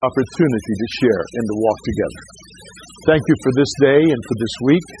Opportunity to share and to walk together. Thank you for this day and for this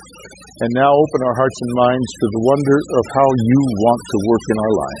week. And now open our hearts and minds to the wonder of how you want to work in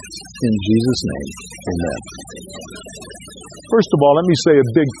our lives. In Jesus' name, amen. First of all, let me say a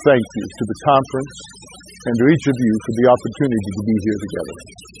big thank you to the conference and to each of you for the opportunity to be here together.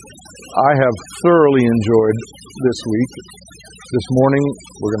 I have thoroughly enjoyed this week. This morning,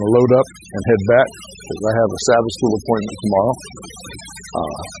 we're going to load up and head back because I have a Sabbath school appointment tomorrow.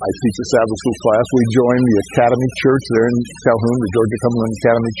 I teach a Sabbath school class. We joined the Academy Church there in Calhoun, the Georgia Cumberland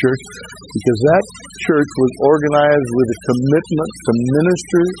Academy Church, because that church was organized with a commitment to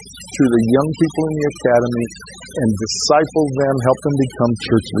minister to the young people in the academy and disciple them, help them become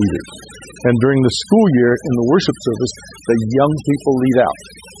church leaders. And during the school year, in the worship service, the young people lead out.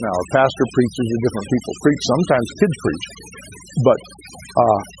 Now, a pastor preaches, or different people preach. Sometimes kids preach. But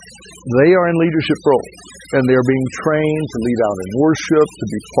they are in leadership roles. And they're being trained to lead out in worship, to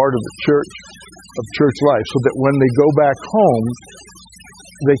be part of the church, of church life, so that when they go back home,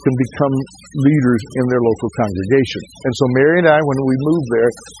 they can become leaders in their local congregation. And so Mary and I, when we moved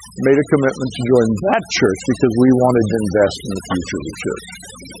there, made a commitment to join that church because we wanted to invest in the future of the church.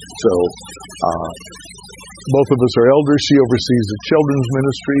 So both of us are elders. She oversees the children's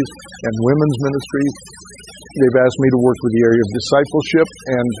ministries and women's ministries. They've asked me to work with the area of discipleship,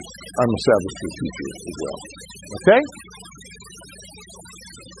 and I'm a Sabbath school teacher as well. Okay?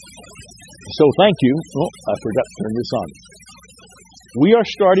 So thank you. Oh, I forgot to turn this on. We are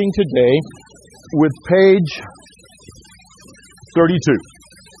starting today with page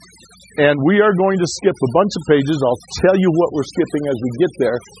 32. And we are going to skip a bunch of pages. I'll tell you what we're skipping as we get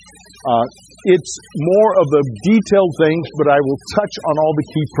there. It's more of the detailed things, but I will touch on all the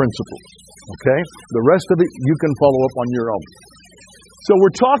key principles. Okay? The rest of it you can follow up on your own. So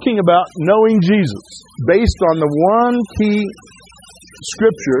we're talking about knowing Jesus based on the one key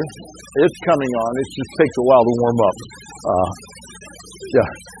scripture. It's coming on. It just takes a while to warm up.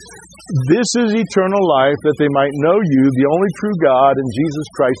 This is eternal life, that they might know you, the only true God, and Jesus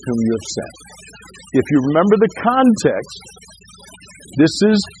Christ whom you have sent. If you remember the context, this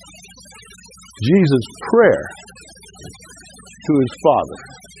is Jesus' prayer to his Father.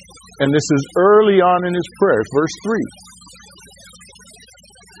 And this is early on in his prayer, verse 3.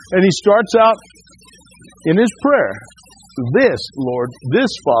 And he starts out in his prayer, this, Lord, this,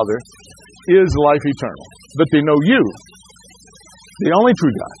 Father, is life eternal, that they know you, the only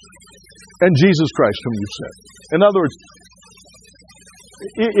true God, and Jesus Christ whom you sent. In other words,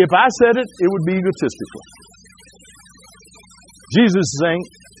 if I said it, it would be egotistical. Jesus is saying,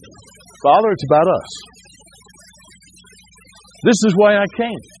 Father, it's about us. This is why I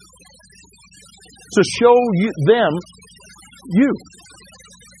came. To show them you.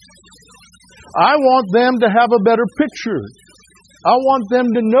 I want them to have a better picture. I want them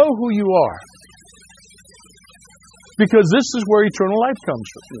to know who you are. Because this is where eternal life comes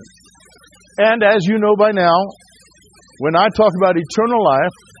from. And as you know by now, when I talk about eternal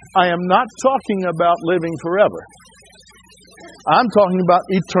life, I am not talking about living forever. I'm talking about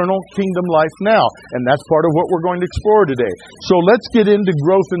eternal kingdom life now. And that's part of what we're going to explore today. So let's get into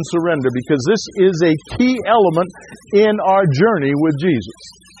growth and surrender, because this is a key element in our journey with Jesus.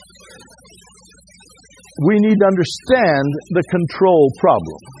 We need to understand the control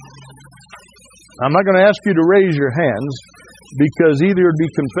problem. I'm not going to ask you to raise your hands, because either it would be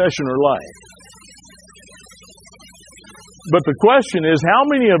confession or lying. But the question is, how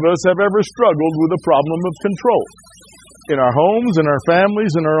many of us have ever struggled with the problem of control? In our homes, in our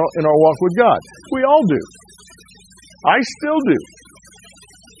families, in our walk with God. We all do. I still do.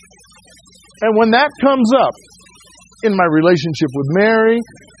 And when that comes up in my relationship with Mary,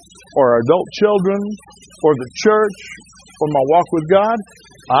 or our adult children, or the church, or my walk with God,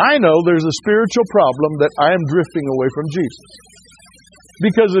 I know there's a spiritual problem that I am drifting away from Jesus.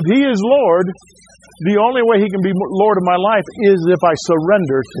 Because if He is Lord, the only way He can be Lord of my life is if I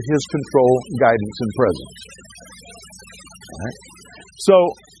surrender to His control, guidance, and presence. Right? So,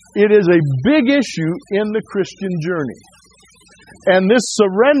 it is a big issue in the Christian journey. And this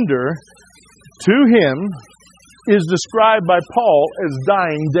surrender to Him is described by Paul as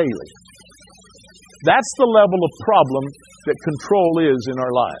dying daily. That's the level of problem that control is in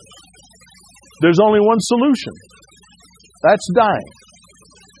our lives. There's only one solution. That's dying.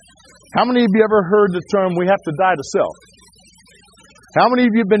 How many of you ever heard the term, we have to die to self? How many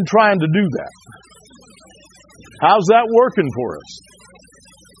of you have been trying to do that? How's that working for us?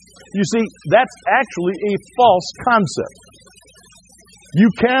 You see, that's actually a false concept. You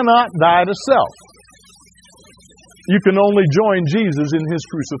cannot die to self. You can only join Jesus in His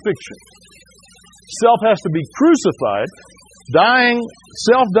crucifixion. Self has to be crucified, dying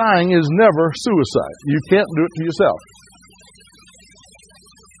Self-dying is never suicide. You can't do it to yourself.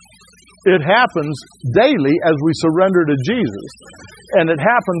 It happens daily as we surrender to Jesus. And it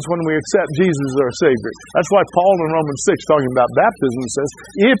happens when we accept Jesus as our Savior. That's why Paul in Romans 6, talking about baptism, says,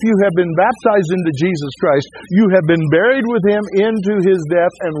 if you have been baptized into Jesus Christ, you have been buried with Him into His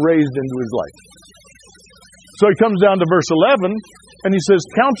death and raised into His life. So he comes down to verse 11, and he says,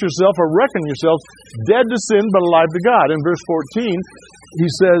 count yourself or reckon yourself dead to sin but alive to God. In verse 14, he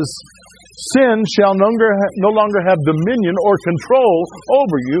says, sin shall no longer have dominion or control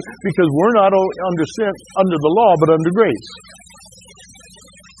over you, because we're not under the law but under grace.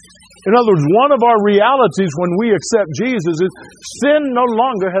 In other words, one of our realities when we accept Jesus is sin no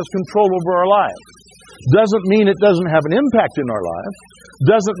longer has control over our lives. Doesn't mean it doesn't have an impact in our lives.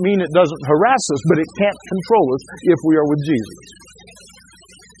 Doesn't mean it doesn't harass us, but it can't control us if we are with Jesus.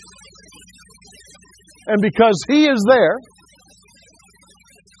 And because He is there,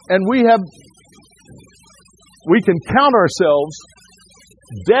 and we can count ourselves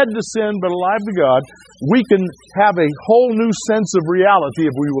dead to sin but alive to God, we can have a whole new sense of reality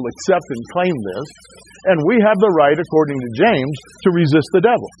if we will accept and claim this. And we have the right, according to James, to resist the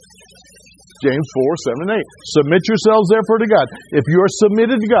devil. James 4, 7, and 8. Submit yourselves therefore to God. If you are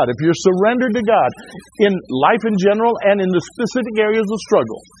submitted to God, if you're surrendered to God in life in general and in the specific areas of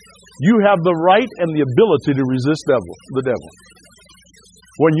struggle, you have the right and the ability to resist the devil.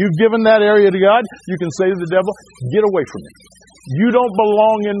 When you've given that area to God, you can say to the devil, get away from me. You don't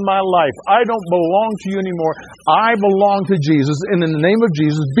belong in my life. I don't belong to you anymore. I belong to Jesus. And in the name of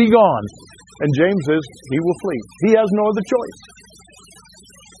Jesus, be gone. And James says, he will flee. He has no other choice.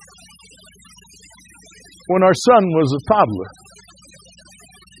 When our son was a toddler,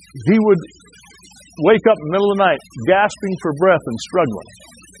 he would wake up in the middle of the night, gasping for breath and struggling.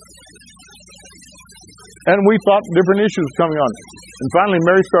 And we thought different issues were coming on. And finally,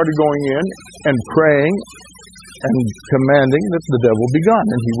 Mary started going in and praying and commanding that the devil be gone,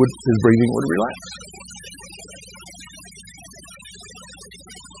 and his breathing would relax.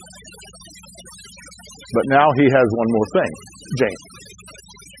 But now he has one more thing, James.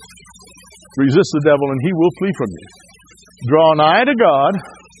 Resist the devil, and he will flee from you. Draw nigh to God,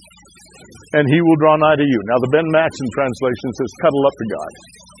 and he will draw nigh to you. Now, the Ben Maxson translation says, cuddle up to God,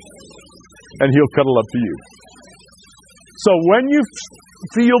 and he'll cuddle up to you. So when you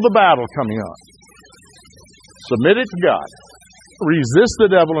feel the battle coming on, submit it to God. Resist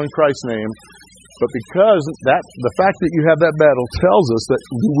the devil in Christ's name. But because the fact that you have that battle tells us that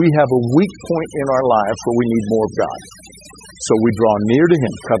we have a weak point in our lives where we need more of God. So we draw near to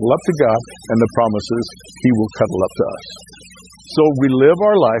Him, cuddle up to God, and the promise is He will cuddle up to us. So we live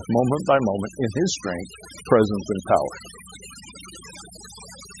our life moment by moment in His strength, presence, and power.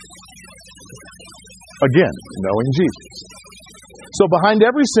 Again, knowing Jesus. So behind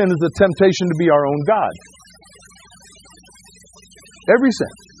every sin is the temptation to be our own God. Every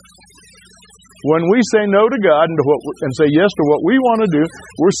sin. When we say no to God and say yes to what we want to do,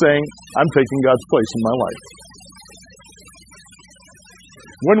 we're saying, I'm taking God's place in my life.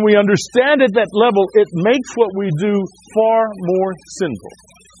 When we understand at that level, it makes what we do far more sinful.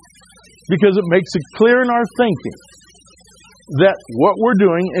 Because it makes it clear in our thinking that what we're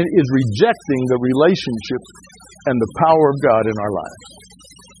doing is rejecting the relationship and the power of God in our lives.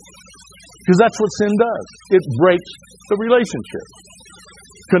 Because that's what sin does. It breaks the relationship.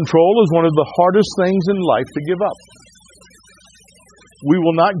 Control is one of the hardest things in life to give up. We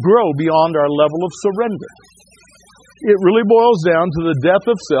will not grow beyond our level of surrender. It really boils down to the death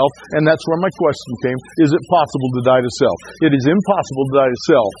of self, and that's where my question came. Is it possible to die to self? It is impossible to die to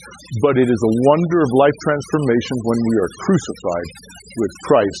self, but it is a wonder of life transformation when we are crucified with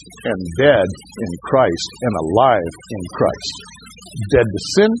Christ and dead in Christ and alive in Christ. Dead to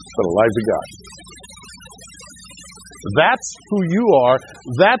sin, but alive to God. That's who you are.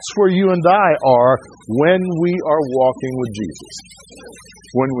 That's where you and I are when we are walking with Jesus,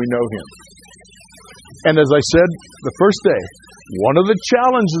 when we know Him. And as I said the first day, one of the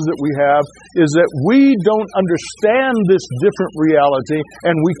challenges that we have is that we don't understand this different reality,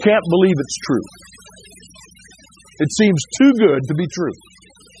 and we can't believe it's true. It seems too good to be true.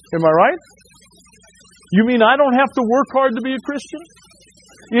 Am I right? You mean I don't have to work hard to be a Christian?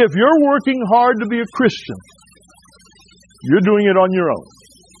 If you're working hard to be a Christian, you're doing it on your own.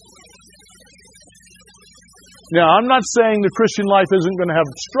 Now, I'm not saying the Christian life isn't going to have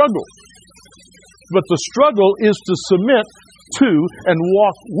struggle. But the struggle is to submit to and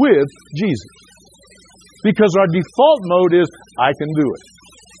walk with Jesus. Because our default mode is, I can do it.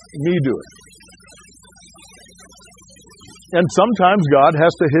 Me do it. And sometimes God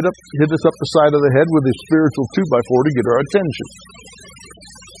has to hit us up the side of the head with His spiritual 2x4 to get our attention.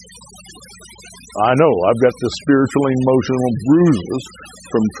 I know, I've got the spiritual and emotional bruises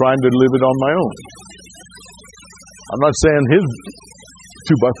from trying to live it on my own. I'm not saying his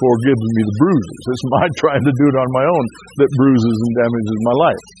 2x4 gives me the bruises. It's my trying to do it on my own that bruises and damages my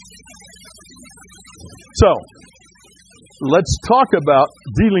life. So, let's talk about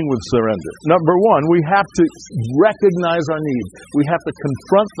dealing with surrender. Number one, we have to recognize our need. We have to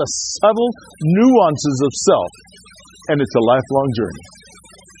confront the subtle nuances of self, and it's a lifelong journey.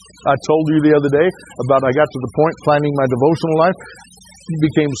 I told you the other day about I got to the point planning my devotional life,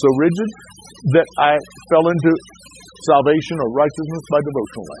 became so rigid that I fell into salvation or righteousness by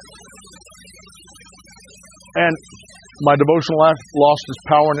devotional life. And my devotional life lost its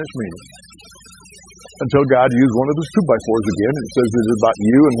power and its meaning until God used one of his 2x4s again and says, is it about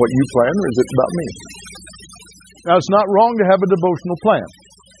you and what you plan, or is it about me? Now, it's not wrong to have a devotional plan.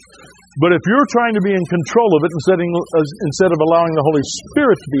 But if you're trying to be in control of it instead of allowing the Holy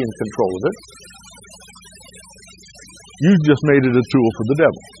Spirit to be in control of it, you've just made it a tool for the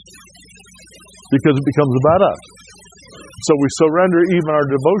devil. Because it becomes about us. So we surrender even our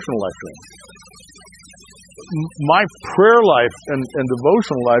devotional life to him. My prayer life and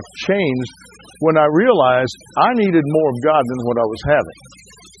devotional life changed when I realized I needed more of God than what I was having.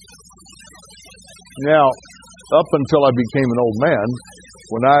 Now, up until I became an old man,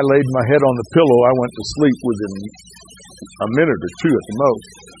 when I laid my head on the pillow, I went to sleep within a minute or two at the most.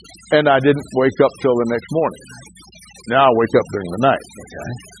 And I didn't wake up till the next morning. Now I wake up during the night,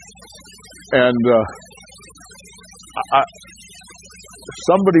 okay? And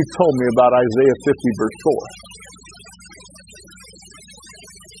somebody told me about Isaiah 50, verse 4.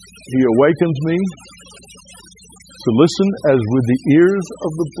 He awakens me to listen as with the ears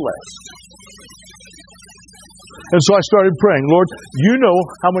of the blessed. And so I started praying, Lord, you know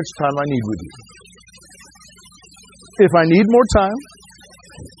how much time I need with you. If I need more time,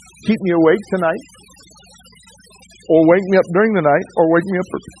 keep me awake tonight, or wake me up during the night, or wake me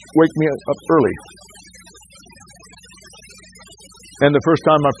up early. And the first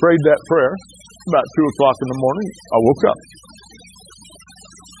time I prayed that prayer, about 2 o'clock in the morning, I woke up.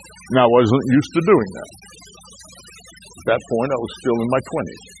 Now, I wasn't used to doing that. At that point, I was still in my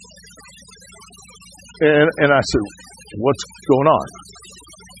 20s. And I said, what's going on?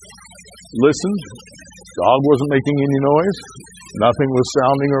 Listened. Dog wasn't making any noise. Nothing was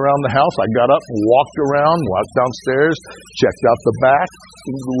sounding around the house. I got up, walked around, walked downstairs, checked out the back,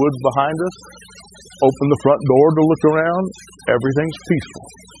 into the woods behind us, opened the front door to look around. Everything's peaceful.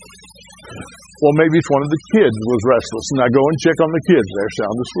 Well, maybe it's one of the kids was restless, and I go and check on the kids. They're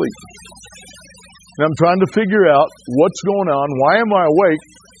sound asleep. And I'm trying to figure out what's going on. Why am I awake?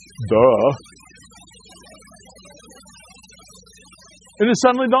 Duh. And it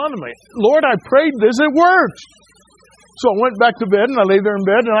suddenly dawned on me, Lord, I prayed this, it worked. So I went back to bed, and I lay there in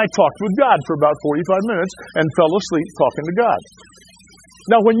bed, and I talked with God for about 45 minutes and fell asleep talking to God.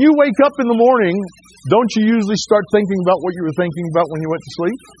 Now, when you wake up in the morning, don't you usually start thinking about what you were thinking about when you went to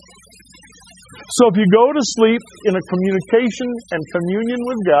sleep? So if you go to sleep in a communication and communion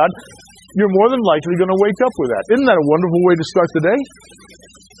with God, you're more than likely going to wake up with that. Isn't that a wonderful way to start the day?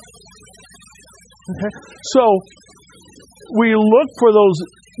 Okay. So we look for those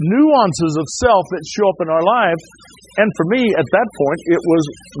nuances of self that show up in our lives. And for me, at that point, it was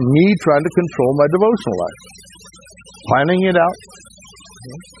me trying to control my devotional life. Planning it out.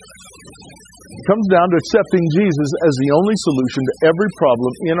 It comes down to accepting Jesus as the only solution to every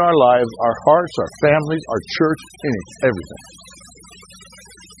problem in our lives, our hearts, our families, our church, everything.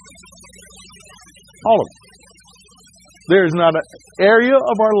 All of it. There is not an area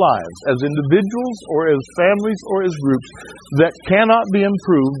of our lives, as individuals or as families or as groups, that cannot be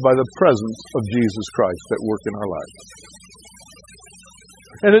improved by the presence of Jesus Christ at work in our lives.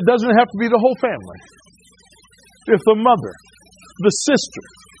 And it doesn't have to be the whole family. If the mother, the sister,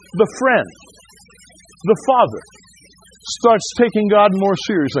 the friend, the father starts taking God more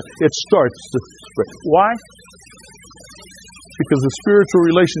seriously, it starts to spread. Why? Because the spiritual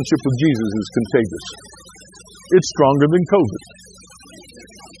relationship with Jesus is contagious. It's stronger than COVID.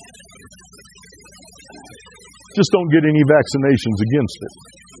 Just don't get any vaccinations against it.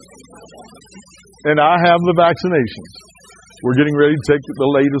 And I have the vaccinations. We're getting ready to take the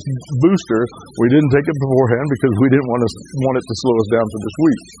latest booster. We didn't take it beforehand because we didn't want it to slow us down for this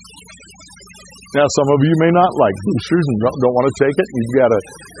week. Now, some of you may not like boosters and don't want to take it. You've got a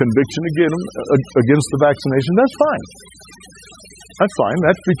conviction against the vaccination. That's fine. That's fine.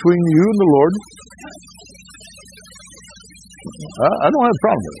 That's between you and the Lord. I don't have a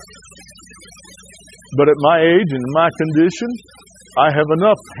problem with it. But at my age and my condition, I have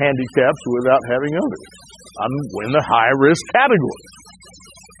enough handicaps without having others. I'm in the high-risk category.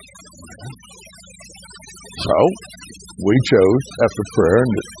 So, we chose, after prayer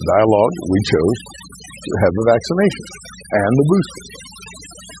and dialogue, we chose to have the vaccination and the booster.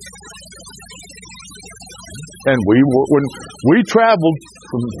 And when we traveled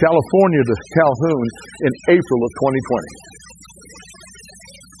from California to Calhoun in April of 2020,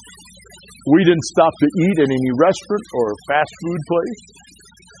 we didn't stop to eat at any restaurant or fast food place.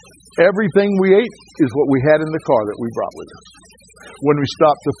 Everything we ate is what we had in the car that we brought with us. When we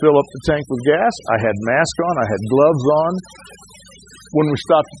stopped to fill up the tank with gas, I had mask on, I had gloves on. When we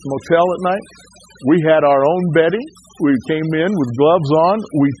stopped at the motel at night, we had our own bedding. We came in with gloves on.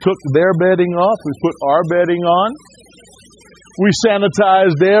 We took their bedding off. We put our bedding on. We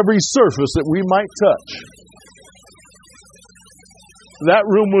sanitized every surface that we might touch. That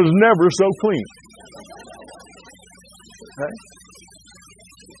room was never so clean. Okay?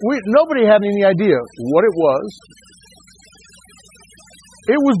 Nobody had any idea what it was.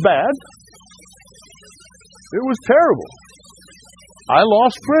 It was bad. It was terrible. I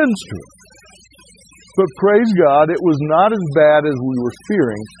lost friends to it. But praise God, it was not as bad as we were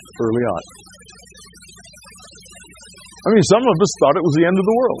fearing early on. I mean, some of us thought it was the end of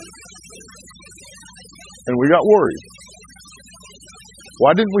the world. And we got worried.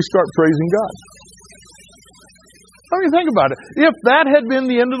 Why didn't we start praising God? I mean, think about it. If that had been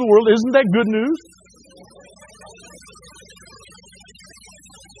the end of the world, isn't that good news?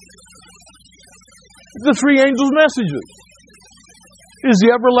 The three angels' messages is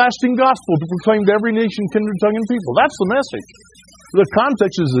the everlasting gospel to proclaim to every nation, kindred, tongue, and people. That's the message. The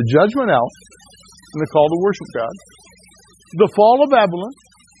context is the judgment out and the call to worship God, the fall of Babylon,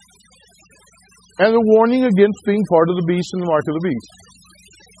 and the warning against being part of the beast and the mark of the beast.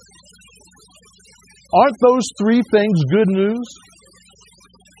 Aren't those three things good news?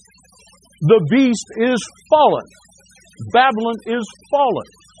 The beast is fallen. Babylon is fallen.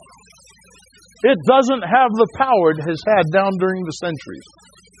 It doesn't have the power it has had down during the centuries.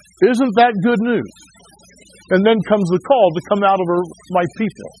 Isn't that good news? And then comes the call to come out of my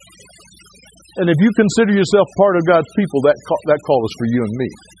people. And if you consider yourself part of God's people, that call is for you and me.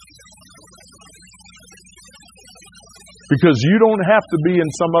 Because you don't have to be in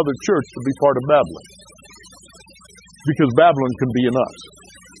some other church to be part of Babylon. Because Babylon can be in us.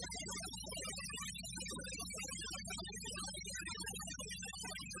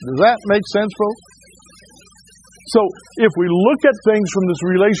 Does that make sense, folks? So, if we look at things from this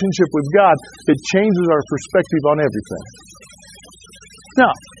relationship with God, it changes our perspective on everything. Now,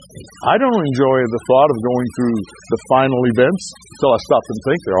 I don't enjoy the thought of going through the final events until I stop and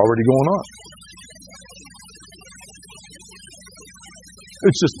think they're already going on.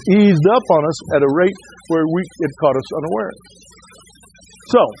 It's just eased up on us at a rate where it caught us unaware.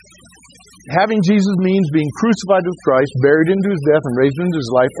 So, having Jesus means being crucified with Christ, buried into His death, and raised into His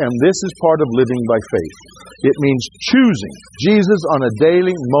life, and this is part of living by faith. It means choosing Jesus on a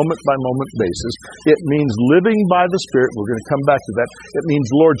daily, moment-by-moment basis. It means living by the Spirit. We're going to come back to that. It means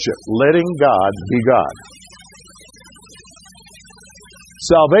lordship, letting God be God.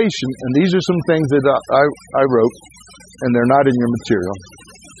 Salvation, and these are some things that I wrote, and they're not in your material.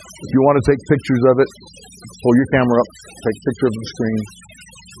 If you want to take pictures of it, pull your camera up, take a picture of the screen.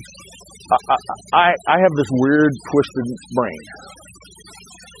 I have this weird, twisted brain.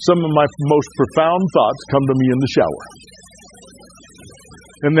 Some of my most profound thoughts come to me in the shower.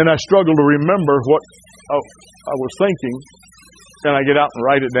 And then I struggle to remember what I was thinking, and I get out and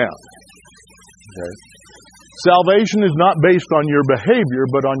write it down. Okay? Salvation is not based on your behavior,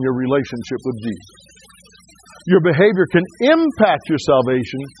 but on your relationship with Jesus. Your behavior can impact your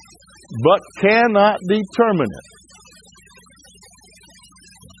salvation, but cannot determine it.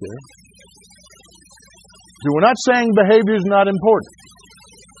 Okay? So we're not saying behavior is not important,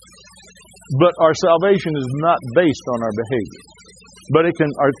 but our salvation is not based on our behavior. But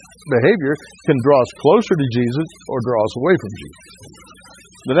our behavior can draw us closer to Jesus or draw us away from Jesus.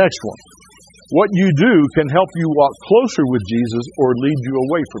 The next one. What you do can help you walk closer with Jesus or lead you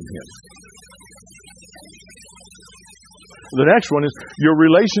away from Him. The next one is your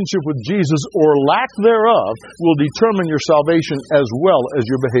relationship with Jesus or lack thereof will determine your salvation as well as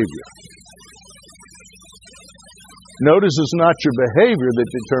your behavior. Notice it's not your behavior that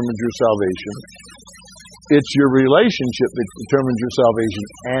determines your salvation. It's your relationship that determines your salvation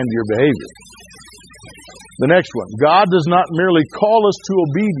and your behavior. The next one. God does not merely call us to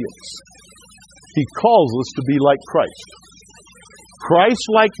obedience. He calls us to be like Christ.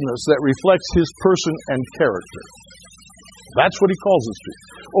 Christ-likeness that reflects His person and character. That's what He calls us to.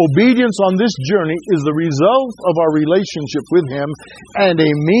 Obedience on this journey is the result of our relationship with Him and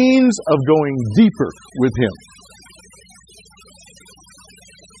a means of going deeper with Him.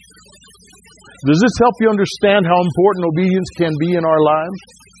 Does this help you understand how important obedience can be in our lives?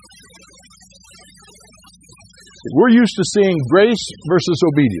 We're used to seeing grace versus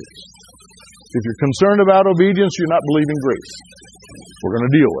obedience. If you're concerned about obedience, you're not believing grace. We're going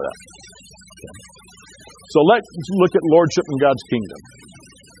to deal with that. So let's look at lordship in God's kingdom.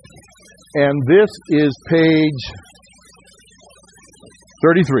 And this is page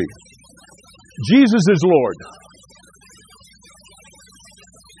 33. Jesus is Lord.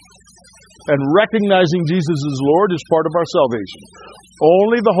 And recognizing Jesus as Lord is part of our salvation.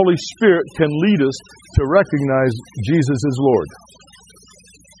 Only the Holy Spirit can lead us to recognize Jesus as Lord.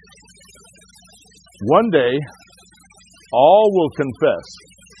 One day, all will confess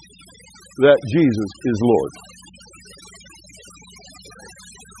that Jesus is Lord.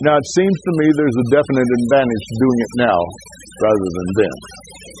 Now, it seems to me there's a definite advantage to doing it now rather than then.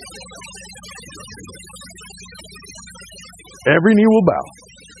 Every knee will bow.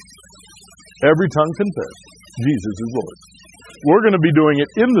 Every tongue confess Jesus is Lord. We're going to be doing it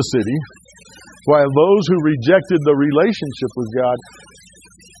in the city, while those who rejected the relationship with God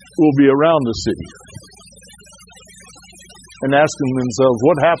will be around the city and asking themselves,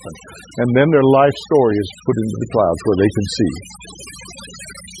 what happened? And then their life story is put into the clouds where they can see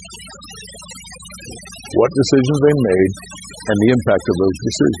what decisions they made and the impact of those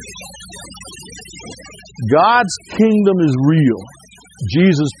decisions. God's kingdom is real.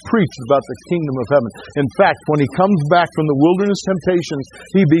 Jesus preached about the kingdom of heaven. In fact, when he comes back from the wilderness temptations,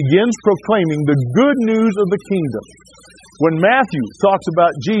 he begins proclaiming the good news of the kingdom. When Matthew talks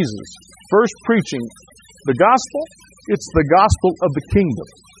about Jesus first preaching the gospel, it's the gospel of the kingdom,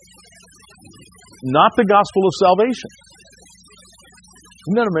 not the gospel of salvation.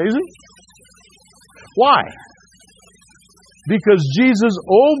 Isn't that amazing? Why? Because Jesus'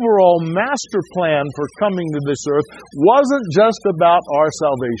 overall master plan for coming to this earth wasn't just about our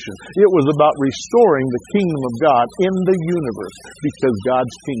salvation. It was about restoring the kingdom of God in the universe, because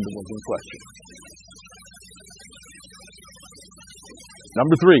God's kingdom was in question.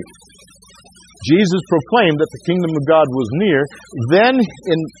 Number 3, Jesus proclaimed that the kingdom of God was near. Then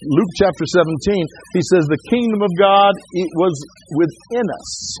in Luke chapter 17, he says the kingdom of God was within us.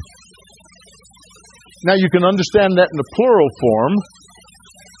 Now you can understand that in the plural form,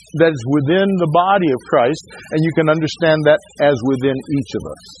 that is within the body of Christ, and you can understand that as within each of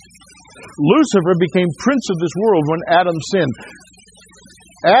us. Lucifer became prince of this world when Adam sinned.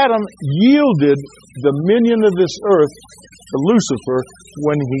 Adam yielded dominion of this earth to Lucifer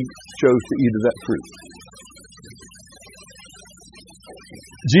when he chose to eat of that fruit.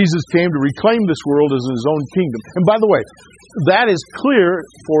 Jesus came to reclaim this world as his own kingdom. And by the way, that is clear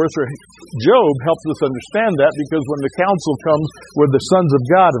for us, or Job helps us understand that, because when the council comes where the sons of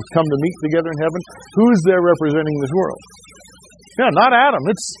God have come to meet together in heaven, who's there representing this world? Yeah, not Adam.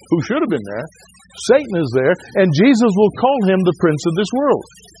 It's who should have been there. Satan is there, and Jesus will call him the prince of this world.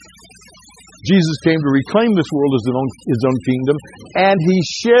 Jesus came to reclaim this world as his own kingdom, and he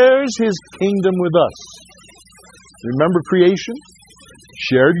shares his kingdom with us. Remember creation?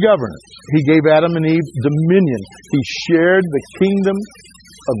 Shared governance. He gave Adam and Eve dominion. He shared the kingdom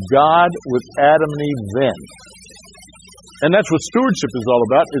of God with Adam and Eve then. And that's what stewardship is all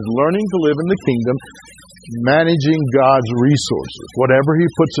about, is learning to live in the kingdom, managing God's resources, whatever he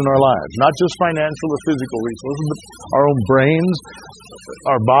puts in our lives. Not just financial or physical resources, but our own brains,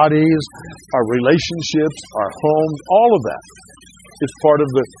 our bodies, our relationships, our homes, all of that is part of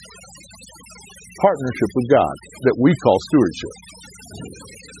the partnership with God that we call stewardship.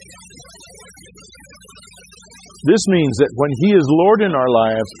 This means that when he is Lord in our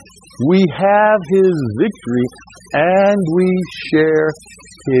lives, we have his victory and we share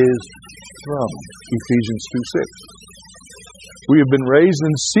his throne. Ephesians 2:6. We have been raised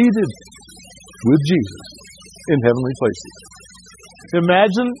and seated with Jesus in heavenly places.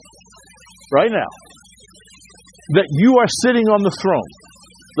 Imagine right now that you are sitting on the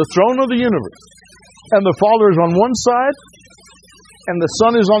throne of the universe, and the Father is on one side and the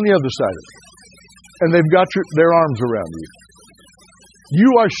Son is on the other side of it. And they've got their arms around you. You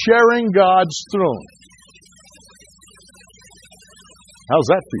are sharing God's throne. How's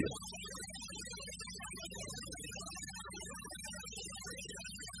that feel?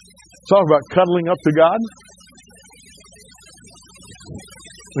 Talk about cuddling up to God.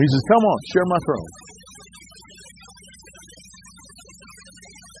 He says, come on, share my throne.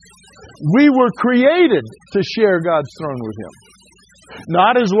 We were created to share God's throne with him.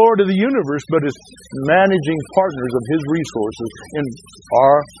 Not as Lord of the universe, but as managing partners of his resources in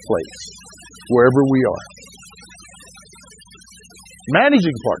our place, wherever we are.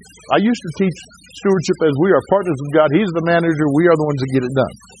 Managing partners. I used to teach stewardship as we are partners with God. He's the manager. We are the ones that get it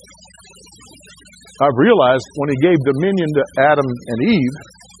done. I've realized when He gave dominion to Adam and Eve,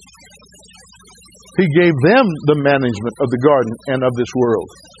 He gave them the management of the garden and of this world.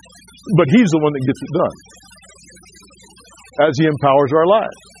 But He's the one that gets it done as He empowers our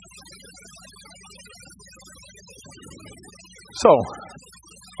lives. So,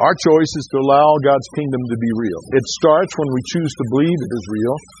 our choice is to allow God's kingdom to be real. It starts when we choose to believe it is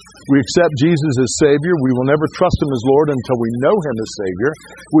real. We accept Jesus as Savior. We will never trust Him as Lord until we know Him as Savior.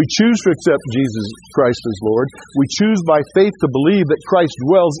 We choose to accept Jesus Christ as Lord. We choose by faith to believe that Christ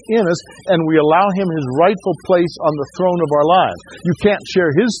dwells in us, and we allow Him His rightful place on the throne of our lives. You can't share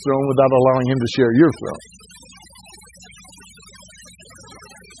His throne without allowing Him to share your throne.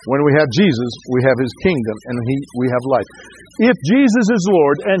 When we have Jesus, we have His kingdom, and we have life. If Jesus is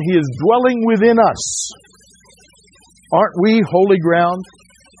Lord and He is dwelling within us, aren't we holy ground?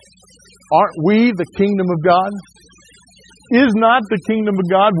 Aren't we the kingdom of God? Is not the kingdom of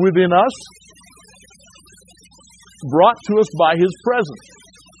God within us, brought to us by His presence?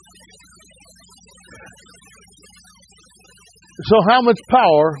 So how much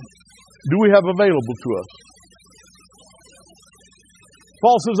power do we have available to us?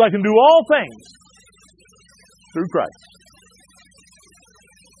 Paul says, I can do all things through Christ.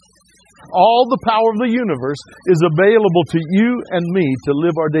 All the power of the universe is available to you and me to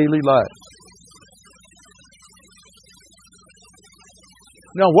live our daily lives.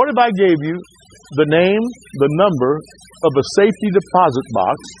 Now, what if I gave you the name, the number of a safety deposit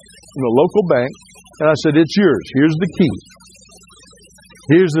box in a local bank, and I said, it's yours. Here's the key.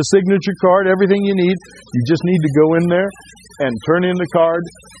 Here's the signature card, everything you need. You just need to go in there and turn in the card.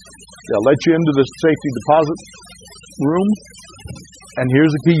 They'll let you into the safety deposit room. And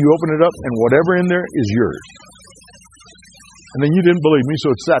here's the key. You open it up, and whatever in there is yours. And then you didn't believe me,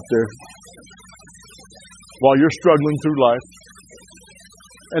 so it sat there while you're struggling through life.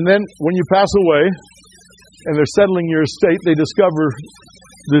 And then when you pass away, and they're settling your estate, they discover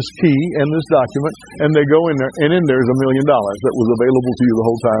this key and this document, and they go in there, and in there is $1 million that was available to you the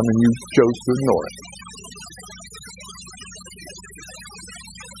whole time, and you chose to ignore it.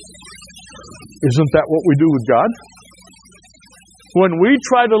 Isn't that what we do with God? When we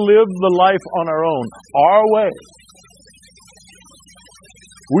try to live the life on our own, our way,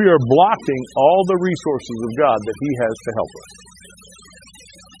 we are blocking all the resources of God that He has to help us.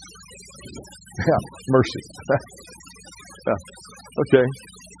 Yeah, mercy. Yeah. Okay.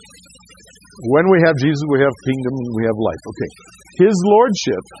 When we have Jesus, we have kingdom and we have life. Okay. His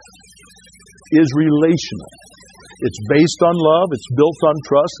lordship is relational. It's based on love. It's built on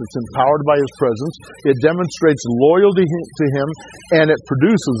trust. It's empowered by His presence. It demonstrates loyalty to Him, and it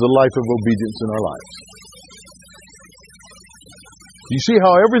produces a life of obedience in our lives. You see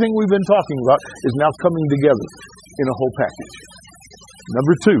how everything we've been talking about is now coming together in a whole package.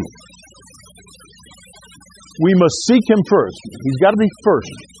 Number 2, we must seek Him first. He's got to be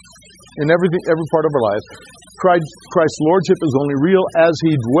first in every part of our lives. Christ's lordship is only real as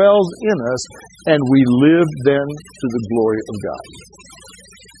He dwells in us, and we live then to the glory of God.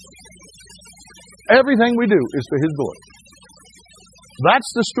 Everything we do is for His glory. That's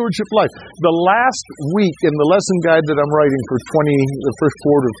the stewardship life. The last week in the lesson guide that I'm writing for the first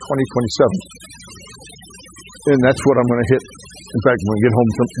quarter of 2027, and that's what I'm going to hit. In fact, when I get home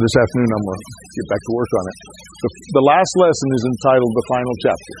this afternoon, I'm going to get back to work on it. The last lesson is entitled The Final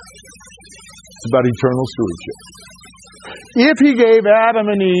Chapter. It's about eternal stewardship. If He gave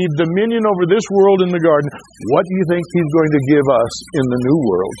Adam and Eve dominion over this world in the garden, what do you think He's going to give us in the new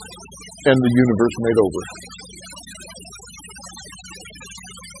world and the universe made over?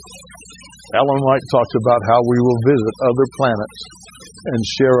 Ellen White talks about how we will visit other planets and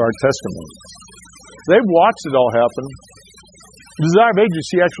share our testimony. They've watched it all happen. The Desire of Ages,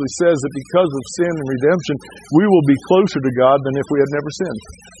 she actually says that because of sin and redemption, we will be closer to God than if we had never sinned.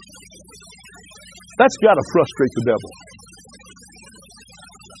 That's got to frustrate the devil.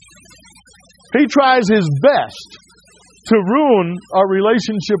 He tries his best to ruin our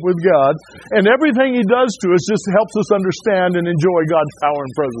relationship with God, and everything he does to us just helps us understand and enjoy God's power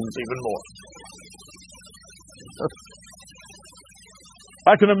and presence even more.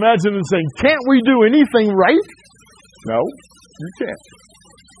 I can imagine him saying, can't we do anything right? No, you can't.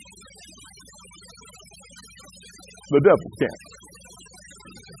 The devil can't.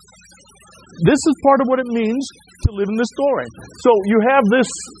 This is part of what it means to live in this story. So you have this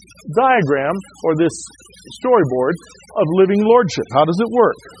diagram or this storyboard of living lordship. How does it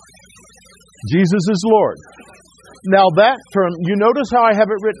work? Jesus is Lord. Now that term, you notice how I have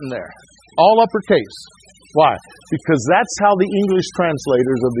it written there. All uppercase. Why? Because that's how the English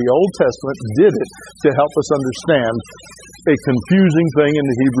translators of the Old Testament did it to help us understand a confusing thing in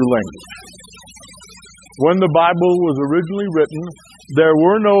the Hebrew language. When the Bible was originally written, there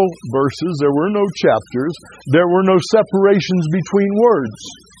were no verses, there were no chapters, there were no separations between words,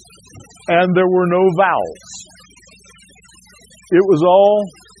 and there were no vowels. It was all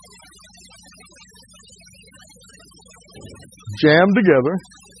jammed together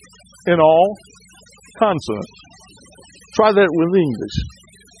in all consonants. Try that with English.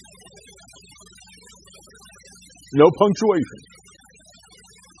 No punctuation.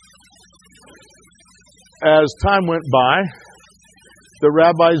 As time went by, the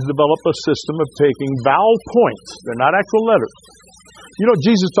rabbis developed a system of taking vowel points. They're not actual letters. You know,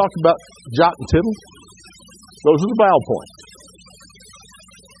 Jesus talked about jot and tittle. Those are the vowel points.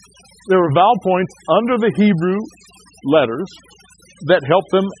 There were vowel points under the Hebrew letters that helped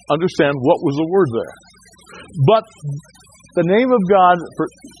them understand what was the word there. But the name of God for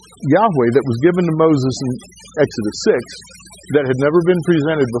Yahweh that was given to Moses in Exodus 6 that had never been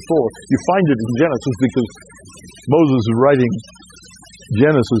presented before, you find it in Genesis because Moses is writing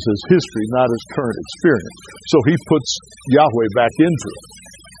Genesis as history, not as current experience. So he puts Yahweh back into it.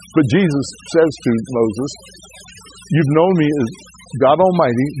 But Jesus says to Moses, you've known me as God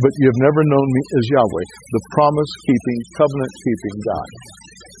Almighty, but you have never known me as Yahweh, the promise-keeping, covenant-keeping God.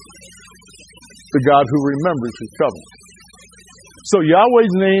 The God who remembers his covenant. So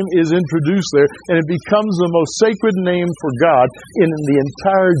Yahweh's name is introduced there, and it becomes the most sacred name for God in the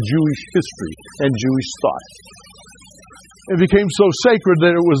entire Jewish history and Jewish thought. It became so sacred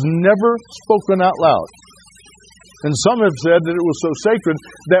that it was never spoken out loud. And some have said that it was so sacred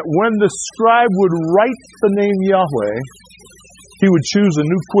that when the scribe would write the name Yahweh, he would choose a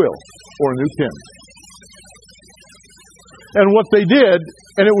new quill or a new pen. And what they did,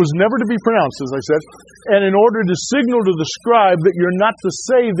 and it was never to be pronounced, as I said, and in order to signal to the scribe that you're not to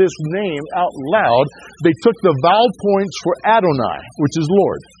say this name out loud, they took the vowel points for Adonai, which is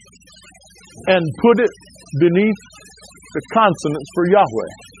Lord, and put it beneath the consonants for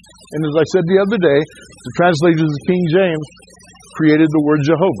Yahweh. And as I said the other day, the translators of King James created the word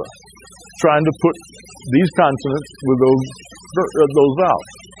Jehovah, trying to put these consonants with those vowels.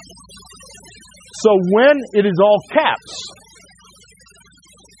 So when it is all caps,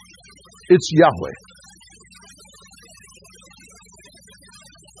 it's Yahweh.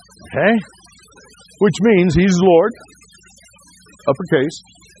 Okay? Which means he's Lord, uppercase.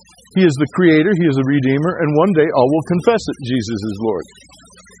 He is the creator, he is the redeemer, and one day all will confess that Jesus is Lord.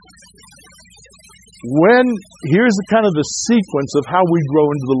 Here's the kind of the sequence of how we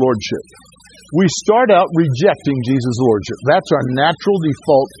grow into the Lordship. We start out rejecting Jesus' Lordship. That's our natural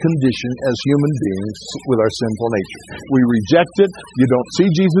default condition as human beings with our sinful nature. We reject it. You don't see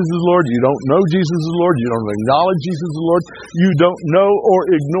Jesus as Lord. You don't know Jesus as Lord. You don't acknowledge Jesus as Lord. You don't know or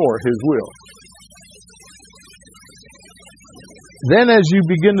ignore his will. Then as you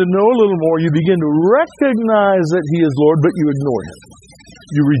begin to know a little more, you begin to recognize that he is Lord, but you ignore him.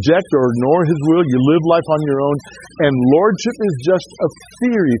 You reject or ignore his will. You live life on your own. And lordship is just a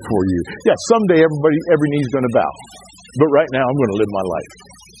theory for you. Yeah, someday every knee's going to bow. But right now I'm going to live my life.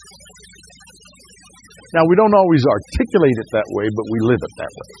 Now we don't always articulate it that way, but we live it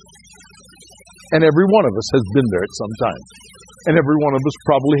that way. And every one of us has been there at some time. And every one of us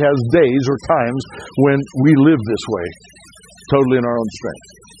probably has days or times when we live this way, totally in our own strength,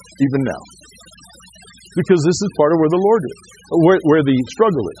 even now. Because this is part of where the Lord is, where the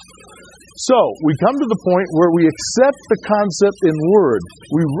struggle is. So, we come to the point where we accept the concept in word.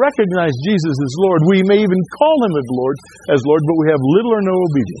 We recognize Jesus as Lord. We may even call him as Lord, but we have little or no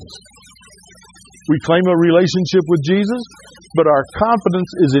obedience. We claim a relationship with Jesus, but our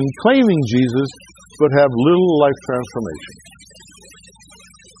confidence is in claiming Jesus, but have little life transformation.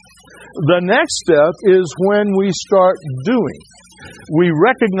 The next step is when we start doing. We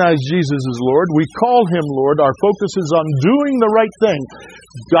recognize Jesus as Lord. We call him Lord. Our focus is on doing the right thing.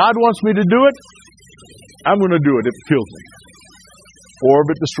 God wants me to do it. I'm going to do it if it kills me. Or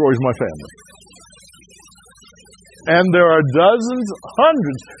if it destroys my family. And there are dozens,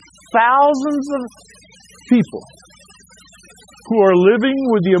 hundreds, thousands of people who are living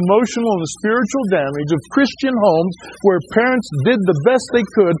with the emotional and spiritual damage of Christian homes where parents did the best they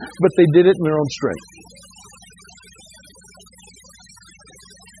could, but they did it in their own strength.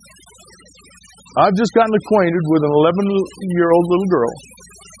 I've just gotten acquainted with an 11-year-old little girl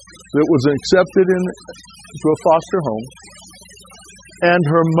that was accepted into a foster home, and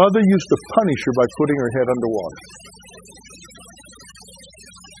her mother used to punish her by putting her head underwater.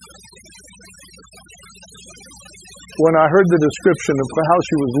 When I heard the description of how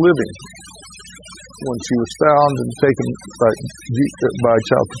she was living when she was found and taken by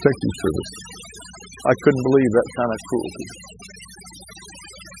Child Protective Service, I couldn't believe that kind of cruelty.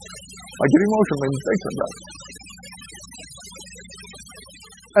 I get emotional even thinking about it.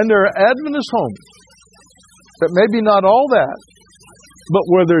 And there are Adventist homes that maybe not all that, but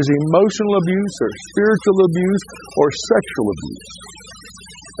where there's emotional abuse or spiritual abuse or sexual abuse.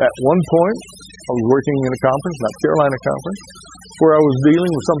 At one point, I was working in a conference, North Carolina conference, where I was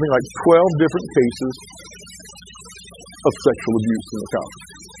dealing with something like 12 different cases of sexual abuse in the conference.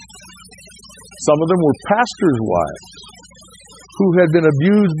 Some of them were pastors' wives who had been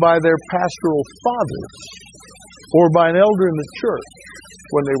abused by their pastoral fathers or by an elder in the church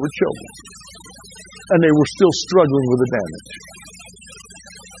when they were children. And they were still struggling with the damage.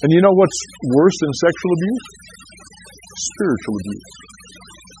 And you know what's worse than sexual abuse? Spiritual abuse.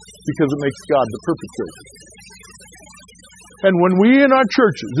 Because it makes God the perpetrator. And when we in our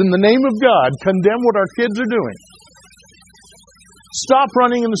churches, in the name of God, condemn what our kids are doing, stop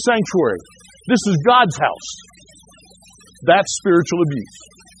running in the sanctuary. This is God's house. That's spiritual abuse.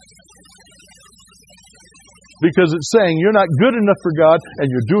 Because it's saying you're not good enough for God and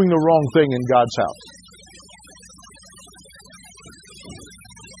you're doing the wrong thing in God's house.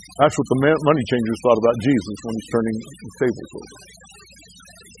 That's what the money changers thought about Jesus when he's turning the tables over.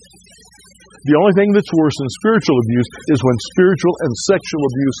 The only thing that's worse than spiritual abuse is when spiritual and sexual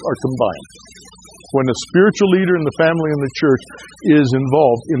abuse are combined. When a spiritual leader in the family and the church is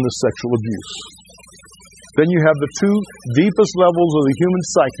involved in the sexual abuse. Then you have the two deepest levels of the human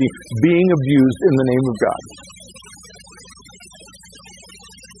psyche being abused in the name of God.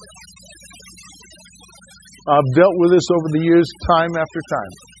 I've dealt with this over the years, time after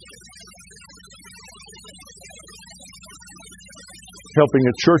time. Helping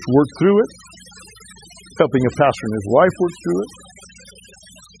a church work through it. Helping a pastor and his wife work through it.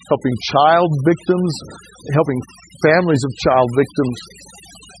 Helping child victims, helping families of child victims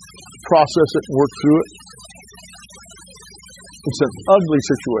process it and work through it. It's an ugly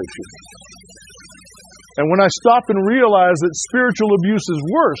situation. And when I stop and realize that spiritual abuse is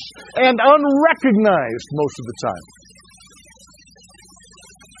worse and unrecognized most of the time.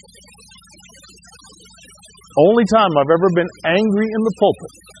 Only time I've ever been angry in the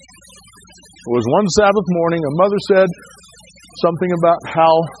pulpit was one Sabbath morning. A mother said something about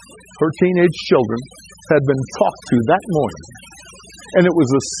how her teenage children had been talked to that morning. And it was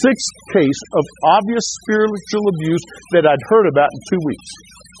the 6th case of obvious spiritual abuse that I'd heard about in 2 weeks.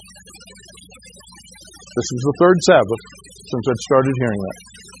 This was the 3rd Sabbath since I'd started hearing that.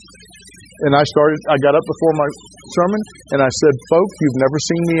 And I got up before my sermon and I said, folks, you've never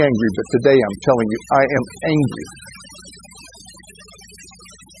seen me angry, but today I'm telling you, I am angry.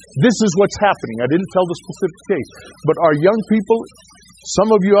 This is what's happening. I didn't tell the specific case. But our young people,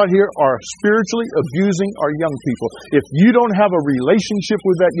 some of you out here are spiritually abusing our young people. If you don't have a relationship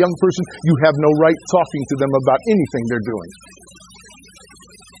with that young person, you have no right talking to them about anything they're doing.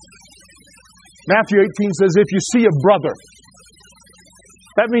 Matthew 18 says, if you see a brother,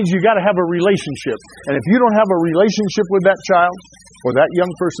 that means you got to have a relationship. And if you don't have a relationship with that child or that young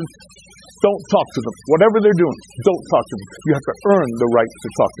person, don't talk to them. Whatever they're doing, don't talk to them. You have to earn the right to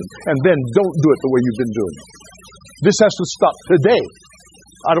talk to them. And then don't do it the way you've been doing it. This has to stop today.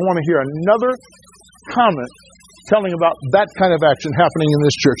 I don't want to hear another comment telling about that kind of action happening in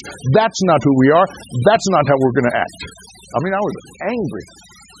this church. That's not who we are. That's not how we're going to act. I mean, I was angry.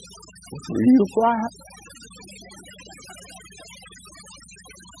 Real quiet.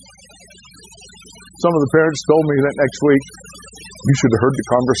 Some of the parents told me that next week, you should have heard the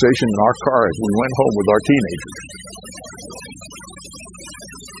conversation in our car as we went home with our teenagers.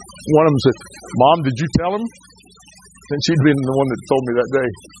 One of them said, Mom, did you tell him? And she'd been the one that told me that day.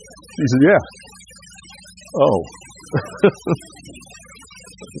 She said, yeah. Oh.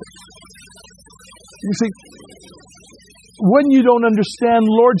 You see, when you don't understand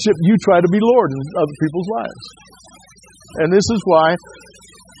lordship, you try to be Lord in other people's lives. And this is why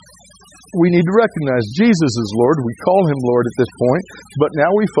we need to recognize Jesus is Lord. We call him Lord at this point, but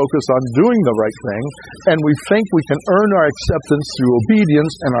now we focus on doing the right thing, and we think we can earn our acceptance through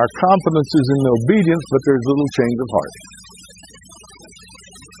obedience, and our confidence is in the obedience, but there's little change of heart.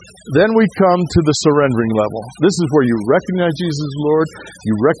 Then we come to the surrendering level. This is where you recognize Jesus as Lord,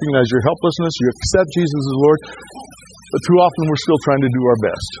 you recognize your helplessness, you accept Jesus as Lord, but too often we're still trying to do our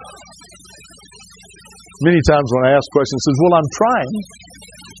best. Many times when I ask questions, it says, well, I'm trying.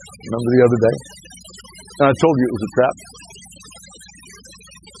 Remember the other day? And I told you it was a trap.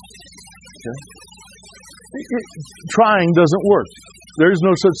 Okay? Trying doesn't work. There is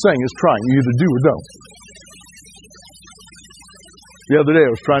no such thing as trying. You either do or don't. The other day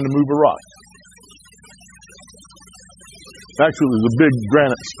I was trying to move a rock. Actually, it was a big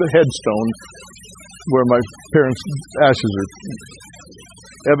granite headstone where my parents' ashes are.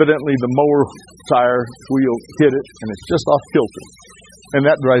 Evidently, the mower tire wheel hit it, and it's just off kilter. And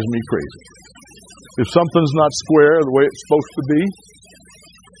that drives me crazy. If something's not square the way it's supposed to be,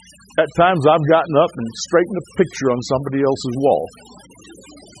 at times I've gotten up and straightened a picture on somebody else's wall.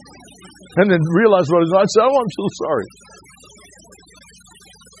 And then realized what it was. I said, oh, I'm so sorry.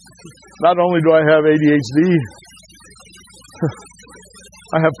 Not only do I have ADHD,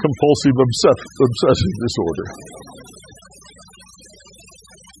 I have compulsive obsessive disorder.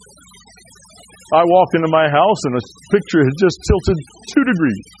 I walk into my house and a picture has just tilted 2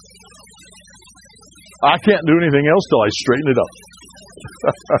 degrees. I can't do anything else till I straighten it up.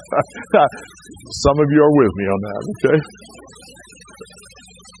 Some of you are with me on that, okay?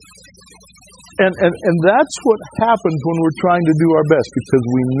 And that's what happens when we're trying to do our best, because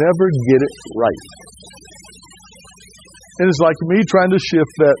we never get it right. And it's like me trying to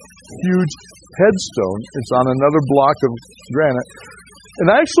shift that huge headstone. It's on another block of granite.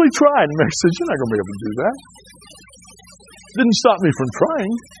 And I actually tried. And Mary said, you're not going to be able to do that. Didn't stop me from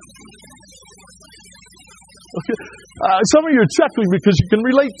trying. Okay. Some of you are chuckling because you can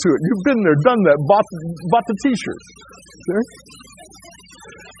relate to it. You've been there, done that, bought the t-shirt. Okay?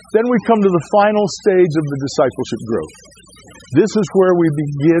 Then we come to the final stage of the discipleship growth. This is where we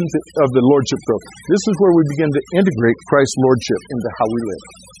begin of the lordship growth. This is where we begin to integrate Christ's lordship into how we live.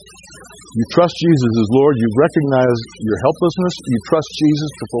 You trust Jesus as Lord. You recognize your helplessness. You trust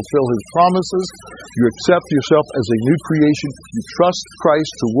Jesus to fulfill His promises. You accept yourself as a new creation. You trust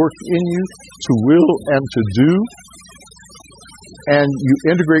Christ to work in you, to will and to do. And you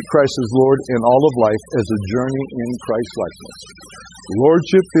integrate Christ as Lord in all of life as a journey in Christ's likeness.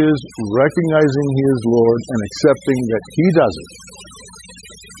 Lordship is recognizing He is Lord and accepting that He does it.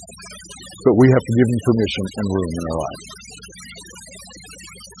 But we have to give Him permission and room in our lives.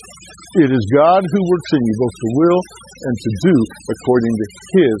 It is God who works in you both to will and to do according to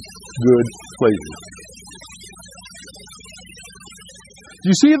His good pleasure. Do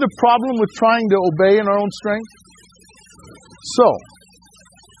you see the problem with trying to obey in our own strength? So,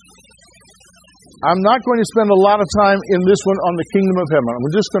 I'm not going to spend a lot of time in this one on the kingdom of heaven.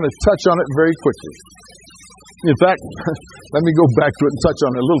 I'm just going to touch on it very quickly. In fact, let me go back to it and touch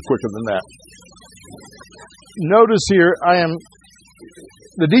on it a little quicker than that. Notice here,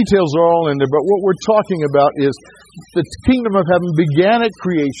 the details are all in there, but what we're talking about is the kingdom of heaven began at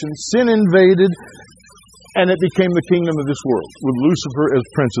creation, sin invaded, and it became the kingdom of this world, with Lucifer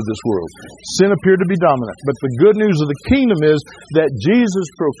as prince of this world. Sin appeared to be dominant, but the good news of the kingdom is that Jesus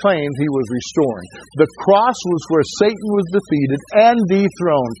proclaimed He was restoring. The cross was where Satan was defeated and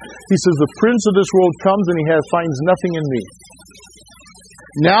dethroned. He says, the prince of this world comes and he finds nothing in me.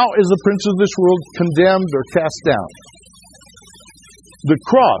 Now is the prince of this world condemned or cast down. The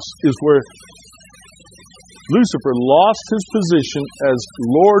cross is where Lucifer lost his position as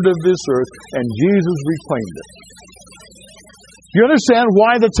Lord of this earth, and Jesus reclaimed it. Do you understand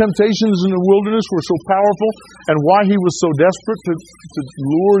why the temptations in the wilderness were so powerful and why He was so desperate to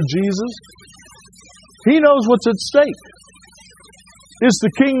lure Jesus? He knows what's at stake. It's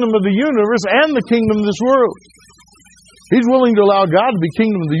the kingdom of the universe and the kingdom of this world. He's willing to allow God to be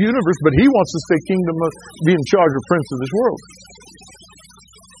kingdom of the universe, but He wants to be in charge of prince of this world.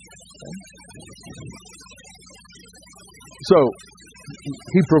 So,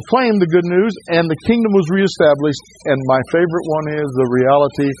 He proclaimed the good news, and the kingdom was reestablished. And my favorite one is the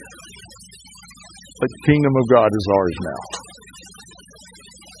reality that the kingdom of God is ours now.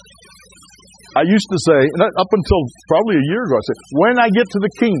 I used to say, up until probably a year ago, I said, when I get to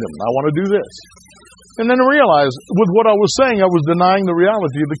the kingdom, I want to do this. And then I realized, with what I was saying, I was denying the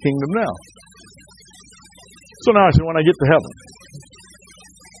reality of the kingdom now. So now I said, when I get to heaven.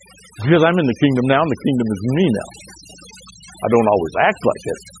 Because I'm in the kingdom now, and the kingdom is in me now. I don't always act like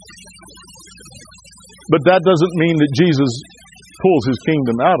it. But that doesn't mean that Jesus pulls His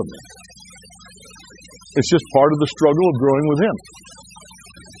kingdom out of me. It's just part of the struggle of growing with Him.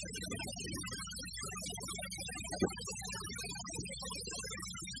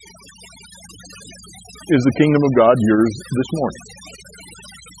 Is the kingdom of God yours this morning?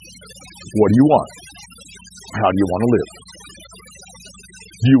 What do you want? How do you want to live?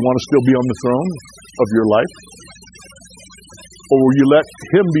 Do you want to still be on the throne of your life? Or will you let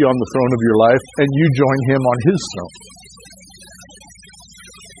Him be on the throne of your life and you join Him on His throne?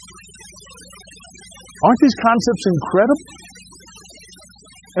 Aren't these concepts incredible?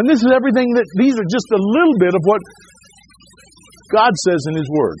 And this is everything these are just a little bit of what God says in His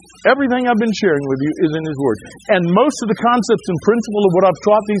Word. Everything I've been sharing with you is in His Word. And most of the concepts and principles of what I've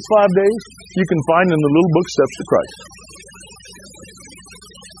taught these 5 days, you can find in the little book Steps to Christ.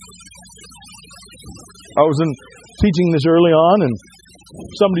 I was teaching this early on, and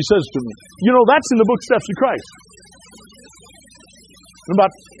somebody says to me, you know, that's in the book Steps of Christ. And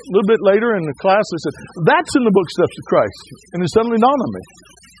about a little bit later in the class, they said, that's in the book Steps of Christ. And it suddenly dawned on me.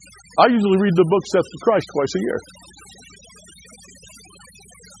 I usually read the book Steps of Christ twice a year.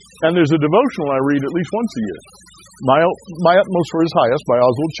 And there's a devotional I read at least once a year. My Utmost for His Highest by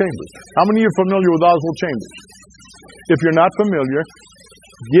Oswald Chambers. How many of you are familiar with Oswald Chambers? If you're not familiar,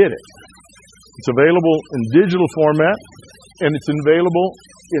 get it. It's available in digital format, and it's available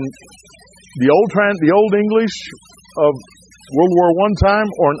in the old English of World War I time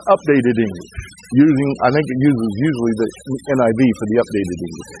or an updated English. I think it uses usually the NIV for the updated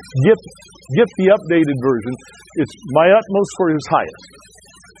English. Get the updated version. It's My Utmost for His Highest.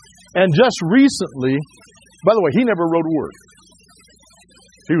 And just recently, by the way, he never wrote a word.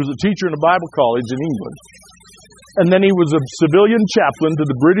 He was a teacher in a Bible college in England. And then he was a civilian chaplain to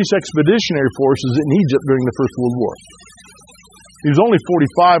the British Expeditionary Forces in Egypt during the First World War. He was only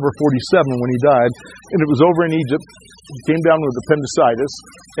 45 or 47 when he died, and it was over in Egypt. He came down with appendicitis,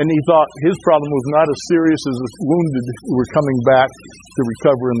 and he thought his problem was not as serious as the wounded who were coming back to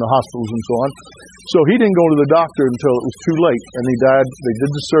recover in the hospitals and so on. So he didn't go to the doctor until it was too late, and he died. They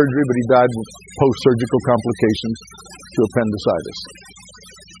did the surgery, but he died with post-surgical complications to appendicitis.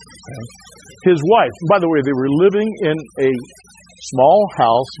 Okay. His wife, by the way, they were living in a small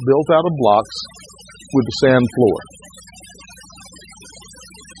house built out of blocks with a sand floor.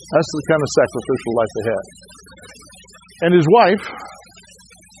 That's the kind of sacrificial life they had. And his wife,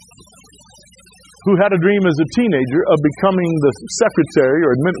 who had a dream as a teenager of becoming the secretary,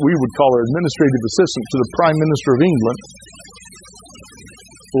 or we would call her administrative assistant to the Prime Minister of England,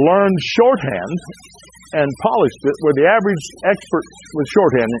 learned shorthand and polished it, where the average expert with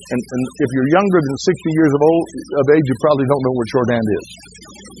shorthand, and if you're younger than 60 years of age, you probably don't know what shorthand is.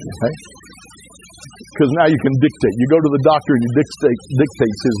 Okay? Because now you can dictate. You go to the doctor and you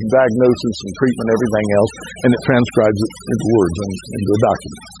dictates his diagnosis and treatment and everything else, and it transcribes it into words and into a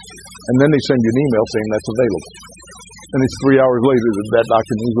document. And then they send you an email saying that's available. And it's 3 hours later that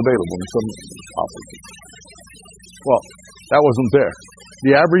document is available in some office. Well, that wasn't there.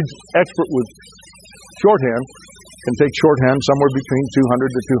 The average expert with shorthand can take shorthand somewhere between 200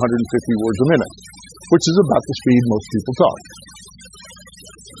 to 250 words a minute, which is about the speed most people talk.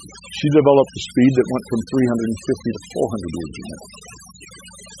 She developed a speed that went from 350 to 400 words a minute.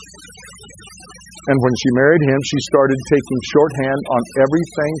 And when she married him, she started taking shorthand on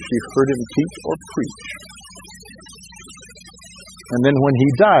everything she heard him teach or preach. And then when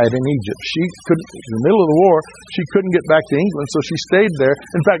he died in Egypt, in the middle of the war, she couldn't get back to England, so she stayed there.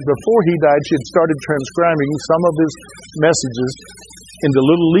 In fact, before he died, she had started transcribing some of his messages into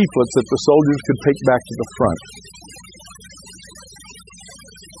little leaflets that the soldiers could take back to the front.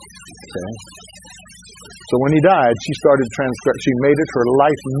 Okay. So when he died, she started she made it her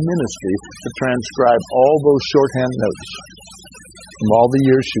life ministry to transcribe all those shorthand notes. From all the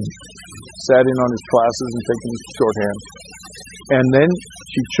years she sat in on his classes and taken shorthand. And then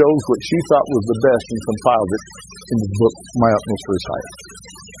she chose what she thought was the best and compiled it in the book, My Utmost for His Highest.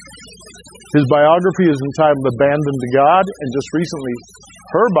 His biography is entitled Abandoned to God, and just recently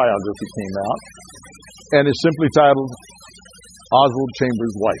her biography came out, and is simply titled Oswald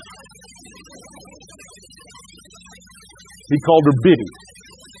Chambers' Wife. He called her Biddy.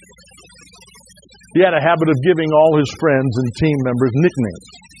 He had a habit of giving all his friends and team members nicknames.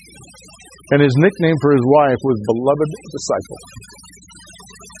 And his nickname for his wife was Beloved Disciple.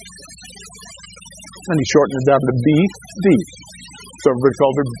 And he shortened it down to BD. So everybody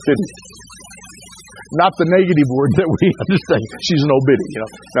called her Biddy. Not the negative word that we understand. She's an old biddy, No,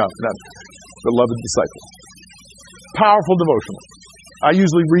 not Beloved Disciple. Powerful devotional. I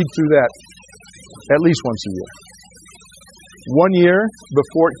usually read through that at least once a year. 1 year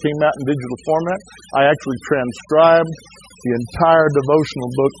before it came out in digital format, I actually transcribed the entire devotional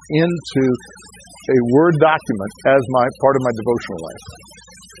book into a Word document as part of my devotional life.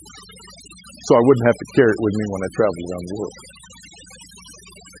 So I wouldn't have to carry it with me when I traveled around the world.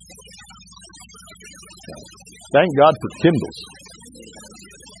 Thank God for Kindles.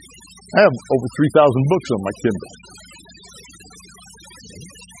 I have over 3,000 books on my Kindle.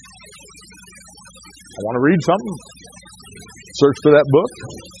 I want to read something, search for that book,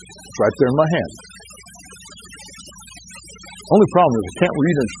 it's right there in my hand. Only problem is I can't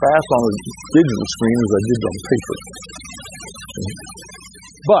read as fast on a digital screen as I did on paper.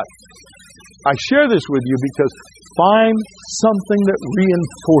 But I share this with you because find something that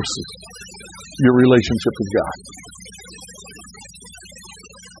reinforces your relationship with God.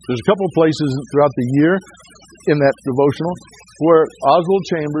 There's a couple of places throughout the year in that devotional where Oswald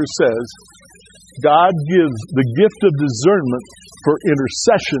Chambers says God gives the gift of discernment for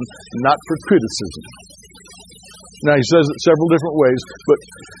intercession, not for criticism. Now, he says it several different ways, but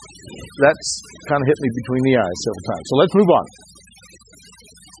that's kind of hit me between the eyes several times. So let's move on.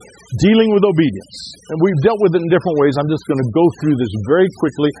 Dealing with obedience. And we've dealt with it in different ways. I'm just going to go through this very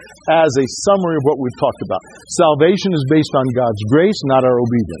quickly as a summary of what we've talked about. Salvation is based on God's grace, not our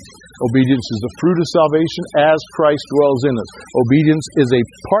obedience. Obedience is the fruit of salvation as Christ dwells in us. Obedience is a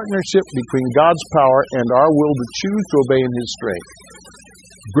partnership between God's power and our will to choose to obey in His strength.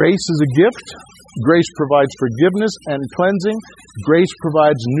 Grace is a gift. Grace provides forgiveness and cleansing. Grace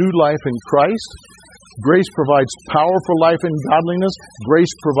provides new life in Christ. Grace provides power for life and godliness.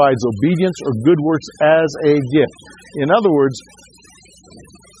 Grace provides obedience or good works as a gift. In other words,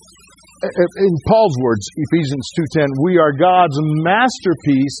 in Paul's words, Ephesians 2:10, we are God's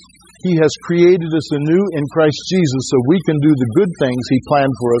masterpiece. He has created us anew in Christ Jesus so we can do the good things He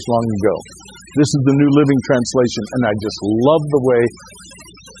planned for us long ago. This is the New Living Translation, and I just love the way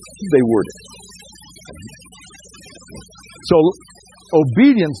they word it. So,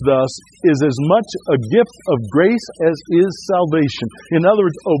 obedience, thus, is as much a gift of grace as is salvation. In other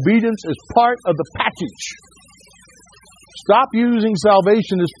words, obedience is part of the package. Stop using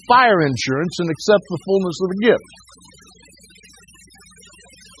salvation as fire insurance and accept the fullness of the gift.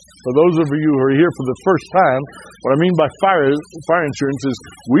 For those of you who are here for the first time, what I mean by fire insurance is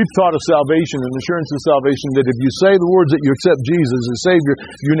we've taught of salvation and assurance of salvation that if you say the words that you accept Jesus as Savior,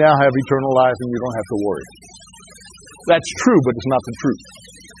 you now have eternal life and you don't have to worry. That's true, but it's not the truth.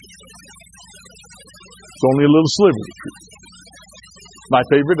 It's only a little sliver of the truth. My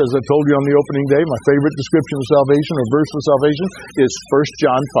favorite, as I told you on the opening day, my favorite description of salvation or verse of salvation is 1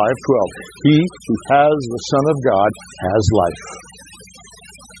 John 5:12. He who has the Son of God has life.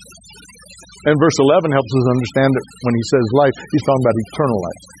 And verse 11 helps us understand that when he says life, he's talking about eternal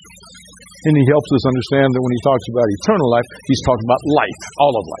life. And he helps us understand that when he talks about eternal life, he's talking about life,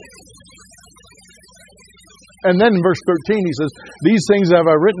 all of life. And then in verse 13 he says, these things have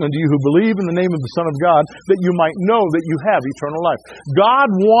I written unto you who believe in the name of the Son of God, that you might know that you have eternal life. God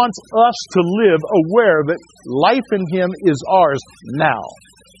wants us to live aware that life in Him is ours now.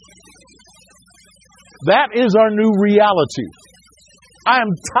 That is our new reality. I am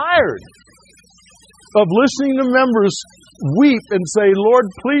tired of listening to members weep and say, Lord,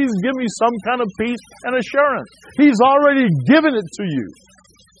 please give me some kind of peace and assurance. He's already given it to you.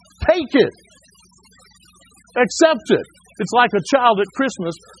 Take it. Accept it. It's like a child at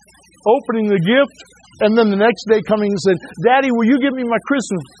Christmas opening the gift and then the next day coming and saying, Daddy, will you give me my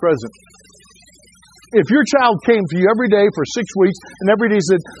Christmas present? If your child came to you every day for 6 weeks and every day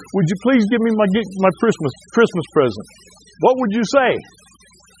said, would you please give me my Christmas present? What would you say?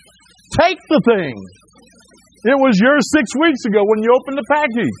 Take the thing. It was yours 6 weeks ago when you opened the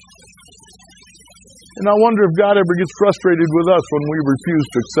package. And I wonder if God ever gets frustrated with us when we refuse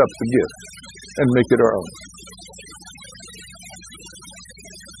to accept the gift and make it our own.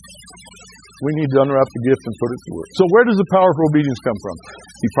 We need to unwrap the gift and put it to work. So where does the power for obedience come from?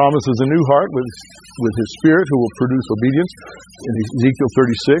 He promises a new heart with His Spirit who will produce obedience. In Ezekiel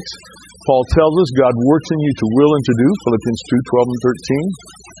 36, Paul tells us God works in you to will and to do, Philippians 2:12 and 13.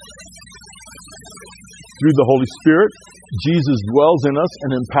 Through the Holy Spirit, Jesus dwells in us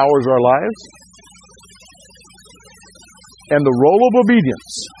and empowers our lives. And the role of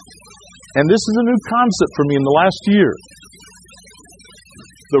obedience, and this is a new concept for me in the last year.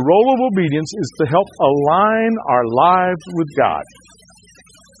 The role of obedience is to help align our lives with God.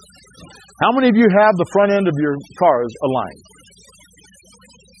 How many of you have the front end of your cars aligned?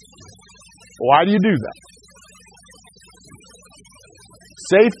 Why do you do that?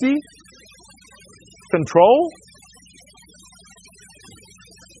 Safety, control,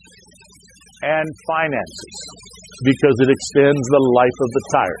 and finances, because it extends the life of the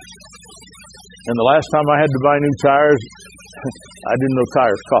tires. And the last time I had to buy new tires, I didn't know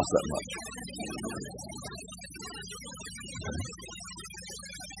tires cost that much.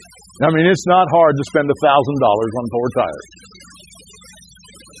 I mean, it's not hard to spend $1,000 on 4 tires.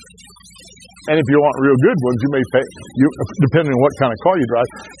 And if you want real good ones, you may pay, depending on what kind of car you drive,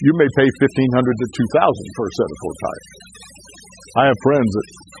 you may pay $1,500 to $2,000 for a set of 4 tires. I have friends that,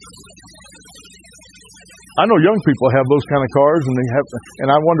 I know young people have those kind of cars, and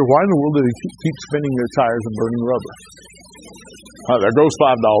I wonder why in the world do they keep spinning their tires and burning rubber? There goes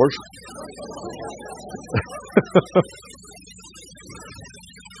 $5.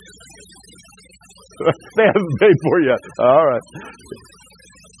 They haven't paid for it yet. All right.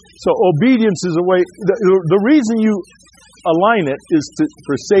 So obedience is a way. The reason you align it is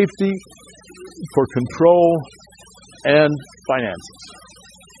for safety, for control, and finances.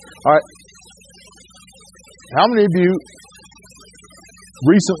 All right. How many of you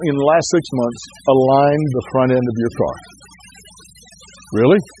recently in the last 6 months aligned the front end of your car?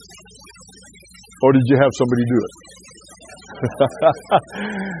 Really? Or did you have somebody do it?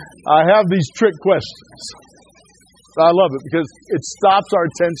 I have these trick questions. I love it because it stops our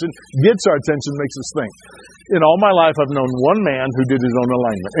attention, gets our attention, makes us think. In all my life, I've known one man who did his own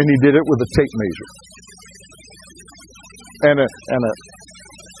alignment, and he did it with a tape measure and a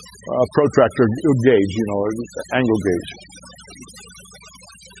protractor gauge, angle gauge.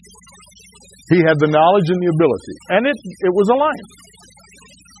 He had the knowledge and the ability, and it was aligned.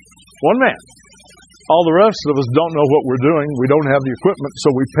 One man. All the rest of us don't know what we're doing. We don't have the equipment, so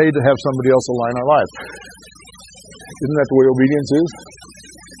we pay to have somebody else align our lives. Isn't that the way obedience is?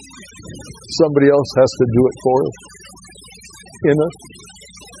 Somebody else has to do it for us, in us,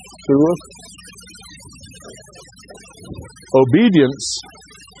 through us. Obedience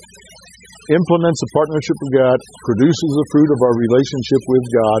implements a partnership with God, produces the fruit of our relationship with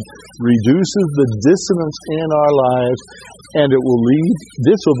God, reduces the dissonance in our lives, and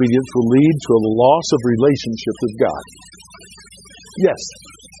disobedience will lead to a loss of relationship with God. Yes.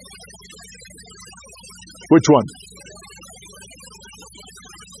 Which one?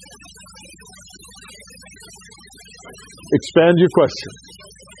 Expand your question.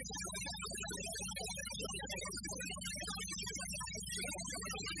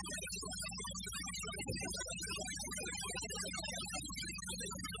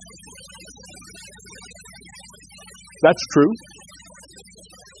 That's true.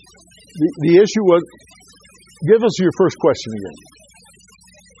 The issue was, give us your first question again.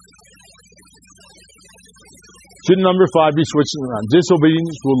 Should number 5 be switched around?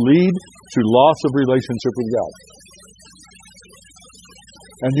 Disobedience will lead to loss of relationship with God.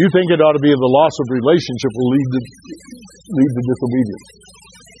 And you think it ought to be the loss of relationship will lead to disobedience?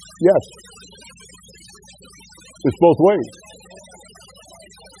 Yes. It's both ways.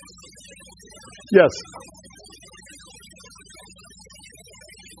 Yes.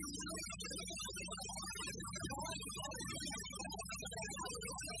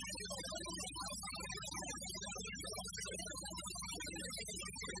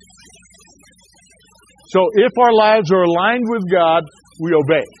 So if our lives are aligned with God, we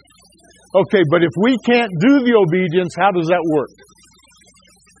obey. Okay, but if we can't do the obedience, how does that work?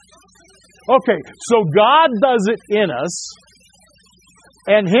 Okay, so God does it in us,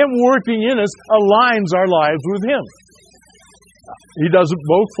 and Him working in us aligns our lives with Him. He doesn't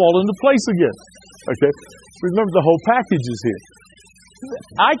both fall into place again. Okay, remember the whole package is here.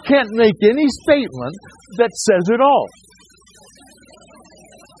 I can't make any statement that says it all.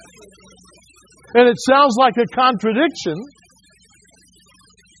 And it sounds like a contradiction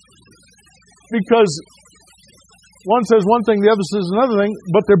because one says one thing, the other says another thing,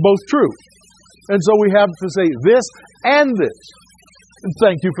 but they're both true. And so we have to say this and this. And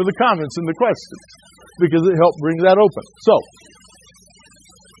thank you for the comments and the questions because it helped bring that open. So,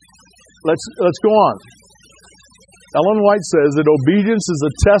 let's go on. Ellen White says that obedience is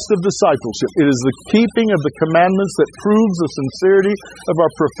a test of discipleship. It is the keeping of the commandments that proves the sincerity of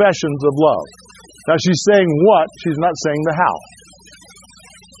our professions of love. Now she's saying what, she's not saying the how.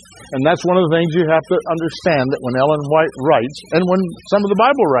 And that's one of the things you have to understand, that when Ellen White writes, and when some of the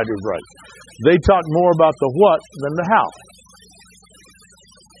Bible writers write, they talk more about the what than the how.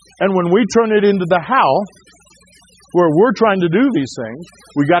 And when we turn it into the how, where we're trying to do these things,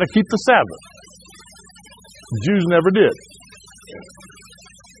 we got to keep the Sabbath. The Jews never did.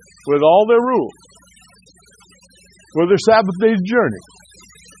 With all their rules. With their Sabbath day's journey.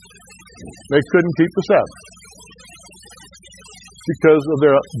 They couldn't keep the Sabbath because of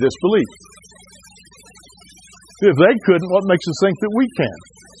their disbelief. If they couldn't, what makes us think that we can?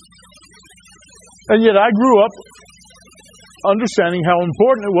 And yet I grew up understanding how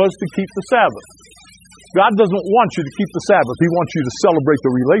important it was to keep the Sabbath. God doesn't want you to keep the Sabbath. He wants you to celebrate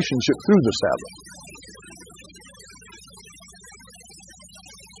the relationship through the Sabbath.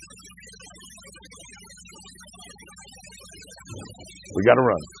 We got to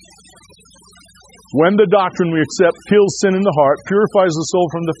run. When the doctrine we accept kills sin in the heart, purifies the soul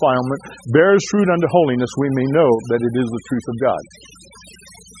from defilement, bears fruit unto holiness, we may know that it is the truth of God.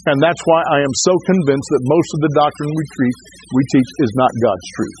 And that's why I am so convinced that most of the doctrine we teach is not God's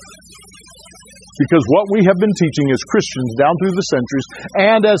truth. Because what we have been teaching as Christians down through the centuries,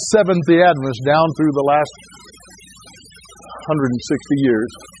 and as Seventh-day Adventists down through the last 160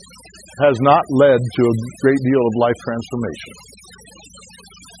 years, has not led to a great deal of life transformation.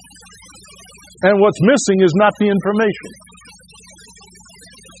 And what's missing is not the information.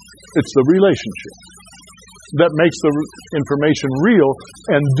 It's the relationship that makes the information real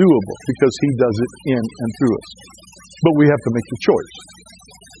and doable because He does it in and through us. But we have to make the choice.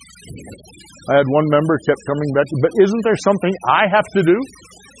 I had one member kept coming back, but isn't there something I have to do?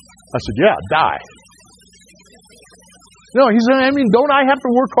 I said, yeah, die. No, he said, don't I have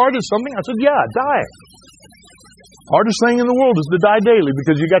to work hard at something? I said, yeah, die. Hardest thing in the world is to die daily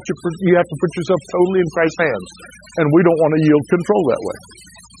because you have to put yourself totally in Christ's hands. And we don't want to yield control that way.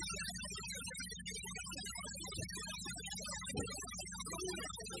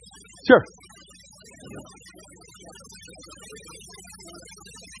 Sure.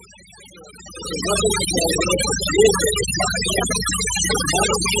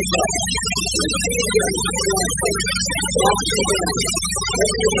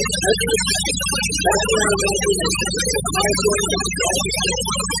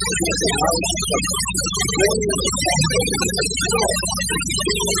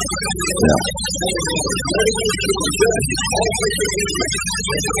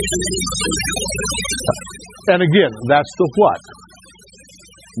 And again, that's the what,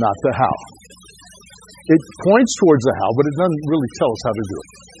 not the how. It points towards the how, but it doesn't really tell us how to do it.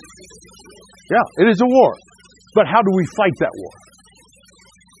 Yeah, it is a war. But how do we fight that war?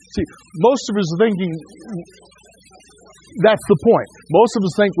 See, most of us are thinking that's the point. Most of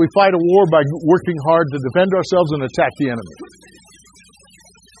us think we fight a war by working hard to defend ourselves and attack the enemy.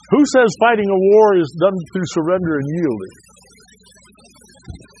 Who says fighting a war is done through surrender and yielding?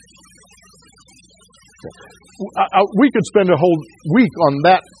 We could spend a whole week on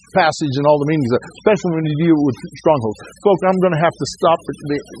that passage and all the meanings, especially when you deal with strongholds. Folks, I'm going to have to stop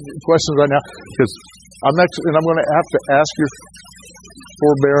the questions right now because I'm going to have to ask your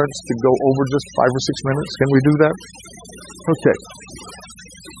forbearance to go over just 5 or 6 minutes. Can we do that? Okay.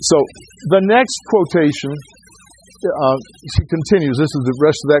 So the next quotation, she continues. This is the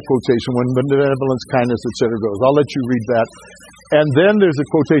rest of that quotation. When benevolence, kindness, etc. goes. I'll let you read that. And then there's a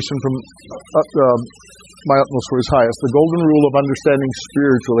quotation from My Utmost for His Highest. The golden rule of understanding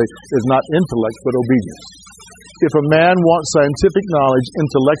spiritually is not intellect, but obedience. If a man wants scientific knowledge,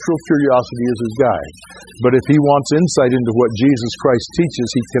 intellectual curiosity is his guide. But if he wants insight into what Jesus Christ teaches,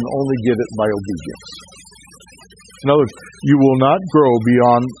 he can only get it by obedience. In other words, you will not grow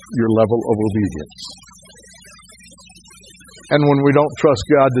beyond your level of obedience. And when we don't trust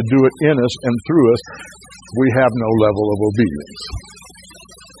God to do it in us and through us, we have no level of obedience.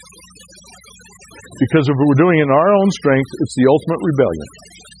 Because if we're doing it in our own strength, it's the ultimate rebellion.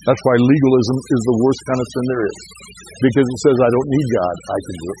 That's why legalism is the worst kind of sin there is. Because it says, I don't need God, I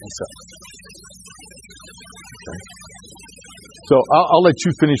can do it myself. Okay. So I'll let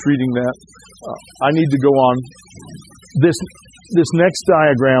you finish reading that. I need to go on. This next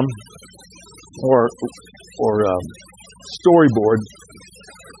diagram or storyboard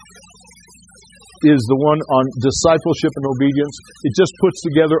is the one on discipleship and obedience. It just puts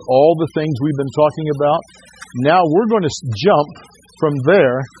together all the things we've been talking about. Now we're going to jump from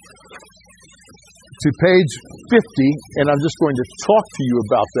there to page 50, and I'm just going to talk to you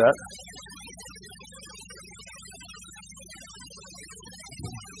about that.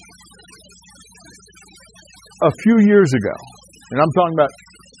 A few years ago, and I'm talking about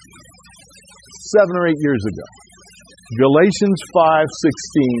 7 or 8 years ago, Galatians 5:16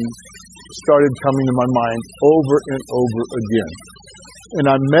 started coming to my mind over and over again. And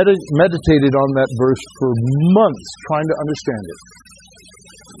I meditated on that verse for months trying to understand it.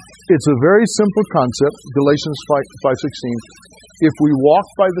 It's a very simple concept, Galatians 5:16. If we walk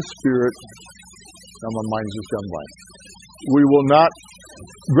by the Spirit, now my mind has just gone blank, we will not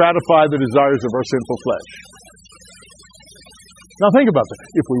gratify the desires of our sinful flesh. Now think about that.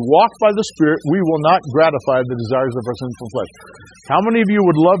 If we walk by the Spirit, we will not gratify the desires of our sinful flesh. How many of you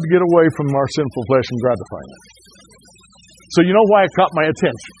would love to get away from our sinful flesh and gratifying it? So you know why it caught my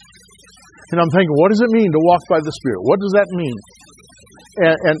attention. And I'm thinking, what does it mean to walk by the Spirit? What does that mean?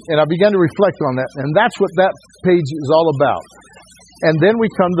 And I began to reflect on that. And that's what that page is all about. And then we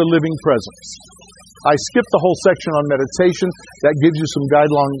come to living presence. I skipped the whole section on meditation. That gives you some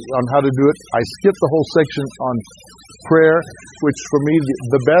guidelines on how to do it. I skipped the whole section on prayer, which for me,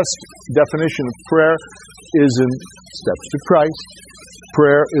 the best definition of prayer is in Steps to Christ.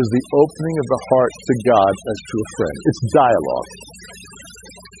 Prayer is the opening of the heart to God as to a friend. It's dialogue.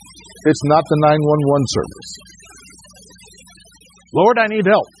 It's not the 911 service. Lord, I need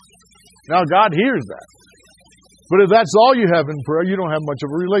help. Now, God hears that. But if that's all you have in prayer, you don't have much of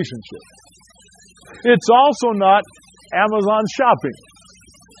a relationship. It's also not Amazon shopping.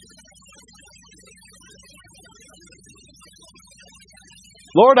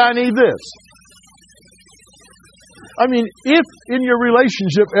 Lord, I need this. I mean, if in your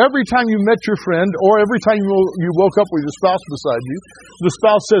relationship, every time you met your friend or every time you woke up with your spouse beside you, the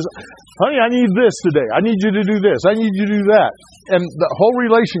spouse says, honey, I need this today. I need you to do this. I need you to do that. And the whole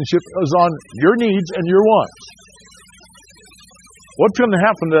relationship is on your needs and your wants. What's going to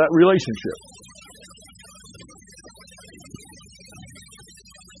happen to that relationship?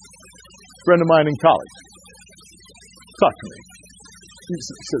 A friend of mine in college talked to me. He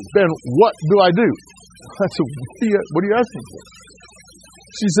says, Ben, what do I do? I said, what are you asking for?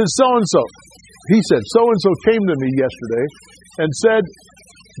 She says, so-and-so. He said, so-and-so came to me yesterday and said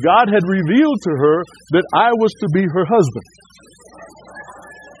God had revealed to her that I was to be her husband.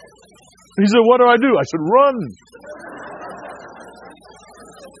 He said, what do I do? I said, run.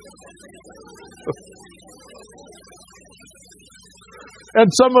 And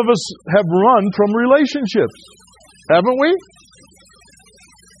some of us have run from relationships, haven't we?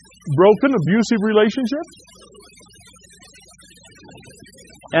 Broken, abusive relationships.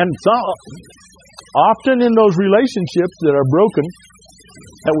 And often in those relationships that are broken,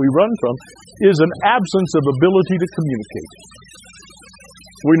 that we run from, is an absence of ability to communicate.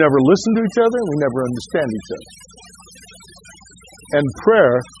 We never listen to each other, we never understand each other. And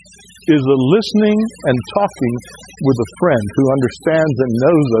prayer is a listening and talking with a friend who understands and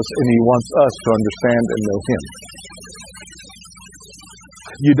knows us, and he wants us to understand and know him.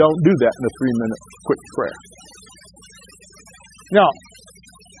 You don't do that in a 3-minute quick prayer. Now,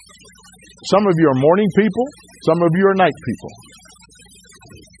 some of you are morning people, some of you are night people.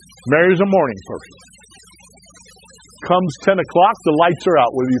 Mary's a morning person. Comes 10 o'clock, the lights are out,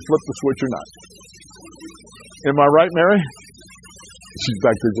 whether you flip the switch or not. Am I right, Mary? She's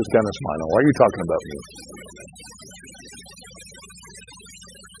back there just kind of smiling. Why are you talking about me?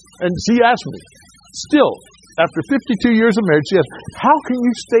 And she asked me, still, after 52 years of marriage, she asked, how can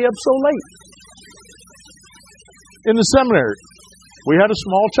you stay up so late? In the seminary, we had a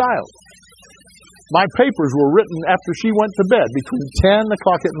small child. My papers were written after she went to bed, between 10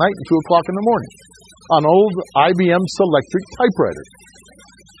 o'clock at night and 2 o'clock in the morning, on old IBM Selectric typewriters,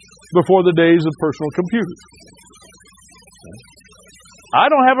 before the days of personal computers. I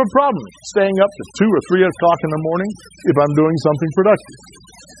don't have a problem staying up to 2 or 3 o'clock in the morning if I'm doing something productive.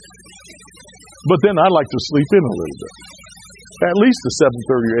 But then I like to sleep in a little bit, at least to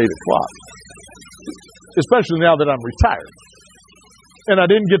 7:30 or 8 o'clock, especially now that I'm retired. And I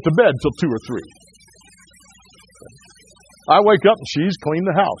didn't get to bed till 2 or 3. I wake up and she's cleaned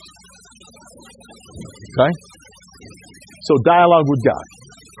the house. Okay? So dialogue with God,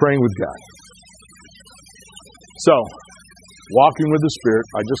 praying with God. So, walking with the Spirit,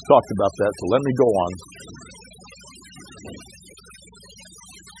 I just talked about that, so let me go on.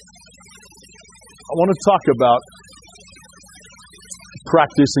 I want to talk about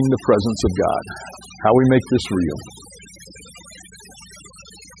practicing the presence of God, how we make this real.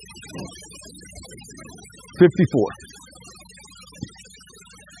 54.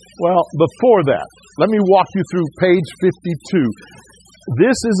 Well, before that, let me walk you through page 52.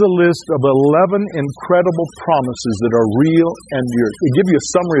 This is a list of 11 incredible promises that are real and yours. It gives you a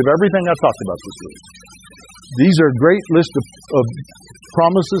summary of everything I talked about this week. These are a great list of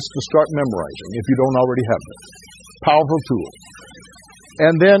promises to start memorizing if you don't already have them. Powerful tool.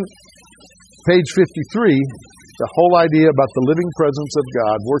 And then page 53, the whole idea about the living presence of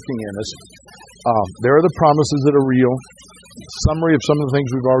God working in us. There are the promises that are real. Summary of some of the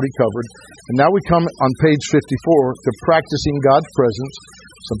things we've already covered. And now we come on page 54 to practicing God's presence,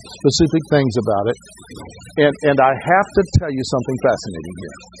 some specific things about it. And I have to tell you something fascinating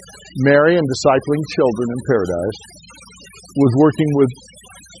here. Mary, in discipling children in Paradise, was working with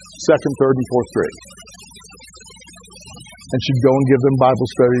 2nd, 3rd, and 4th grade. And she'd go and give them Bible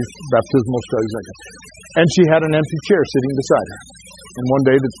studies, baptismal studies, like that. And she had an empty chair sitting beside her. And one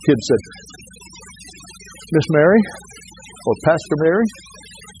day the kid said, Miss Mary, or Pastor Mary,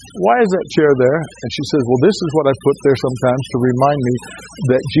 why is that chair there? And she says, well, this is what I put there sometimes to remind me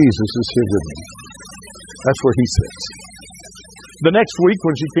that Jesus is here with me. That's where he sits. The next week,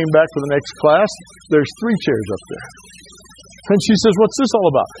 when she came back for the next class, there's 3 chairs up there. And she says, what's this all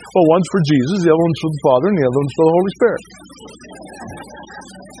about? Well, one's for Jesus, the other one's for the Father, and the other one's for the Holy Spirit.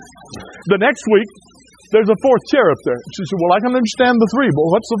 The next week, there's a 4th chair up there. She said, well, I can understand the 3, but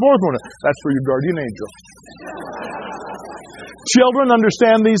what's the 4th one? That's for your guardian angel. Children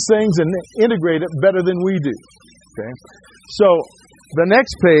understand these things and integrate it better than we do. Okay? So, the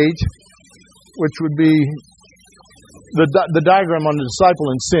next page, which would be the diagram on the disciple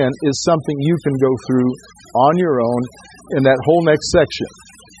in sin, is something you can go through on your own in that whole next section.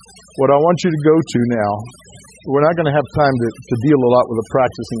 What I want you to go to now, we're not going to have time to deal a lot with the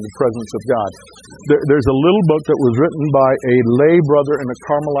practicing the presence of God. There's a little book that was written by a lay brother in a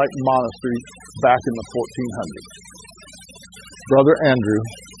Carmelite monastery back in the 1400s. Brother Andrew.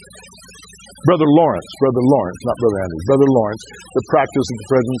 Brother Lawrence, not Brother Andrew, Brother Lawrence, The Practice of the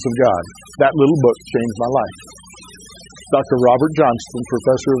Presence of God. That little book changed my life. Dr. Robert Johnston,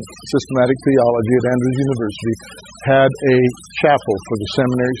 professor of systematic theology at Andrews University, had a chapel for the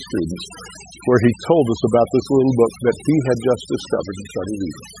seminary students where he told us about this little book that he had just discovered and started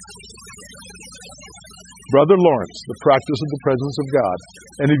reading. Brother Lawrence, The Practice of the Presence of God.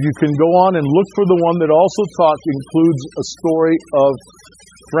 And if you can go on and look for the one that also includes a story of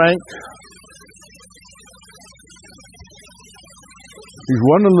Frank. He's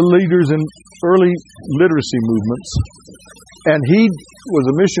one of the leaders in early literacy movements. And he was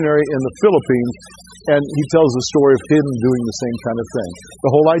a missionary in the Philippines, and he tells the story of him doing the same kind of thing.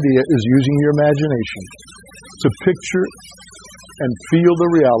 The whole idea is using your imagination to picture and feel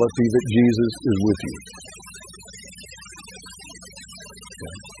the reality that Jesus is with you.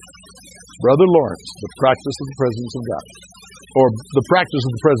 Brother Lawrence, The Practice of the Presence of God. Or The Practice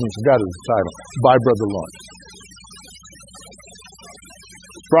of the Presence of God is the title, by Brother Lawrence.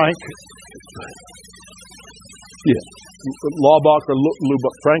 Frank, Laubach or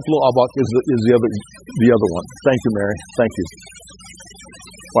Lubach. Frank Laubach is the other one. Thank you, Mary. Thank you.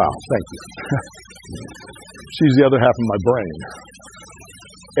 Wow, thank you. She's the other half of my brain.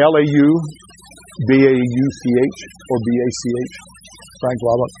 Laubach or Bach. Frank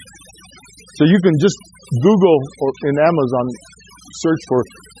Laubach. So you can just Google or in Amazon search for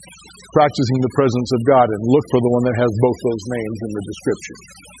Practicing the Presence of God and look for the one that has both those names in the description.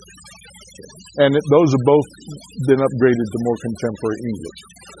 And those have both been upgraded to more contemporary English.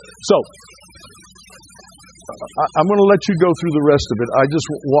 So, I'm going to let you go through the rest of it. I just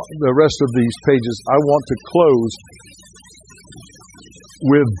want the rest of these pages. I want to close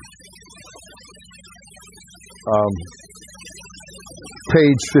with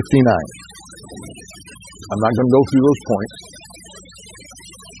page 59. I'm not going to go through those points.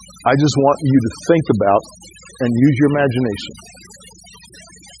 I just want you to think about and use your imagination.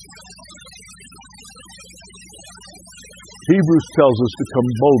 Hebrews tells us to come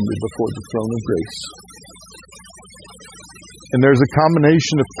boldly before the throne of grace. And there's a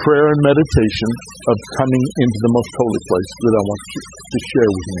combination of prayer and meditation of coming into the most holy place that I want you to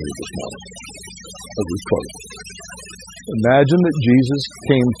share with me this morning as we close. Imagine that Jesus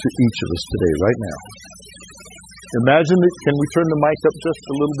came to each of us today, right now. Imagine that, can we turn the mic up just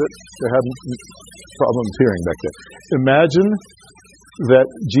a little bit? They're having problems hearing back there. Imagine that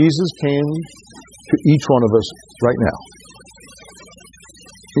Jesus came to each one of us right now.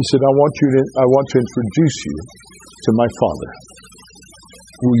 He said, I want to introduce you to my Father.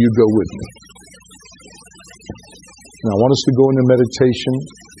 Will you go with me? Now I want us to go into meditation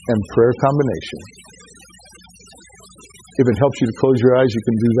and prayer combination. If it helps you to close your eyes, you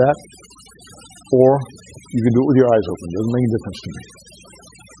can do that. Or you can do it with your eyes open. It doesn't make a difference to me.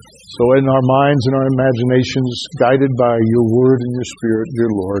 So in our minds and our imaginations, guided by your word and your spirit,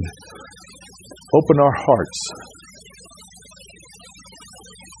 dear Lord, open our hearts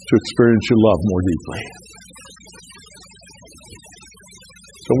to experience your love more deeply.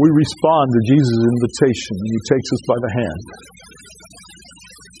 So we respond to Jesus' invitation. He takes us by the hand.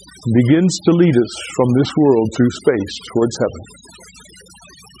 He begins to lead us from this world through space towards heaven.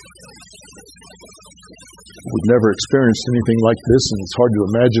 We've never experienced anything like this, and it's hard to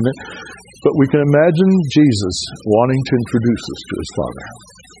imagine it. But we can imagine Jesus wanting to introduce us to his Father.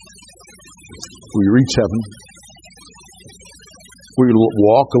 We reach heaven. We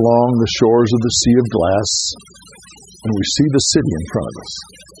walk along the shores of the Sea of Glass, and we see the city in front of us.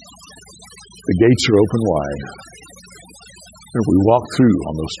 The gates are open wide, and we walk through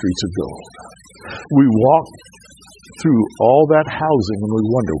on those streets of gold. We walk through all that housing, and we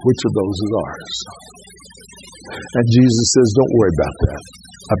wonder which of those is ours. And Jesus says, don't worry about that.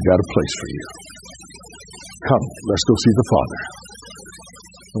 I've got a place for you. Come, let's go see the Father.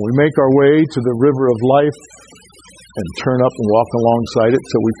 And we make our way to the river of life and turn up and walk alongside it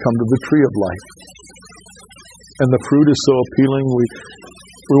till we come to the tree of life. And the fruit is so appealing,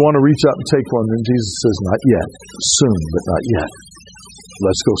 we want to reach out and take one. And Jesus says, not yet. Soon, but not yet.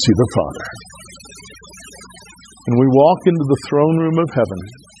 Let's go see the Father. And we walk into the throne room of heaven.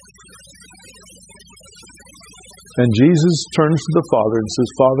 And Jesus turns to the Father and says,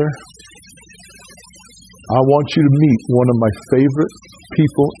 Father, I want you to meet one of my favorite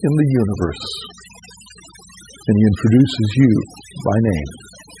people in the universe. And he introduces you by name.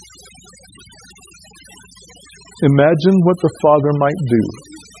 Imagine what the Father might do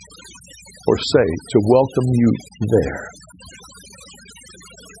or say to welcome you there.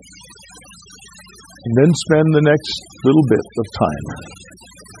 And then spend the next little bit of time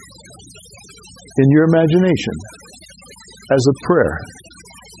in your imagination as a prayer,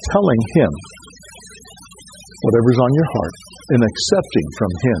 telling him whatever's on your heart, in accepting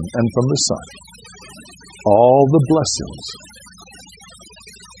from Him and from the Son all the blessings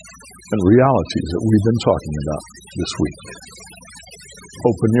and realities that we've been talking about this week.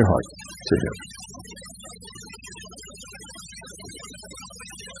 Open your heart to Him.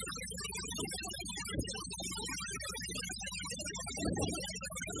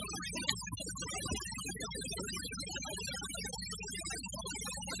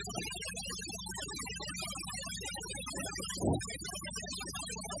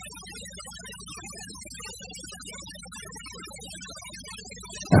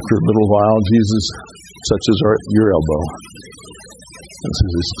 After a little while, Jesus touches your elbow and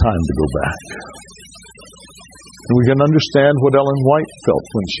says, it's time to go back. And we can understand what Ellen White felt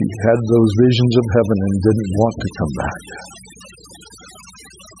when she had those visions of heaven and didn't want to come back.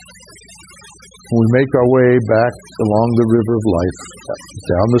 When we make our way back along the river of life,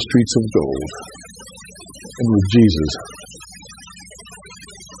 down the streets of gold, and with Jesus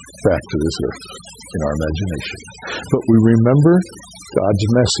back to this earth in our imagination. But we remember God's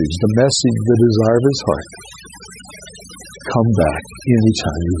message, the message, the desire of His heart. Come back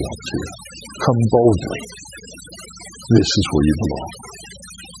anytime you want to. Come boldly. This is where you belong.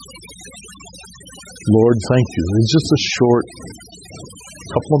 Lord, thank you. It's just a short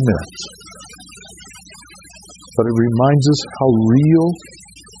couple of minutes. But it reminds us how real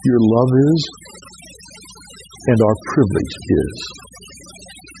your love is and our privilege is.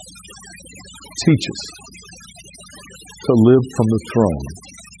 Teach us to live from the throne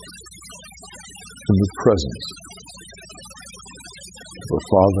in the presence of the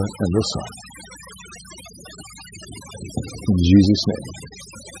Father and the Son. In Jesus' name,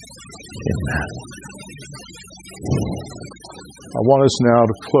 amen. I want us now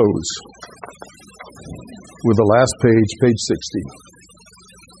to close with the last page, page 60.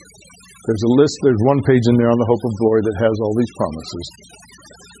 There's a list, there's one page in there on the hope of glory that has all these promises.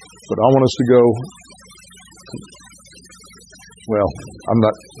 But I want us to go, well, I'm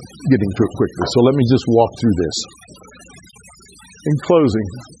not getting to it quickly, so let me just walk through this. In closing,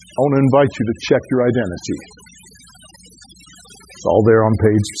 I want to invite you to check your identity. It's all there on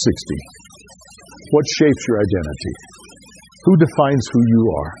page 60. What shapes your identity? Who defines who you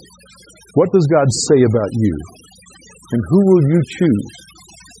are? What does God say about you? And who will you choose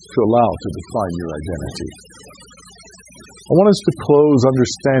to allow to define your identity? I want us to close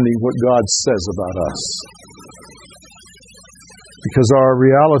understanding what God says about us. Because our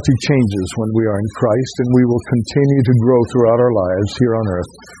reality changes when we are in Christ, and we will continue to grow throughout our lives here on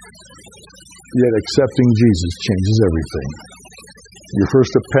earth. Yet accepting Jesus changes everything. Your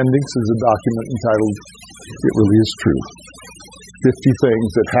first appendix is a document entitled, It Really Is True. 50 things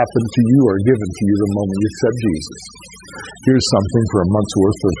that happen to you are given to you the moment you accept Jesus. Here's something for a month's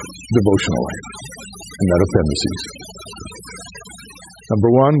worth of devotional life in that appendices. Number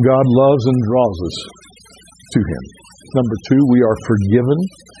 1, God loves and draws us to Him. Number 2, we are forgiven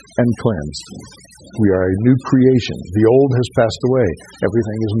and cleansed. We are a new creation. The old has passed away.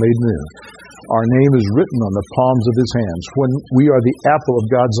 Everything is made new. Our name is written on the palms of His hands. When we are the apple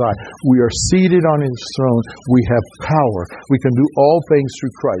of God's eye, we are seated on His throne. We have power. We can do all things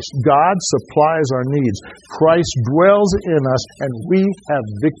through Christ. God supplies our needs. Christ dwells in us, and we have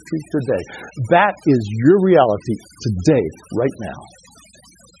victory today. That is your reality today, right now.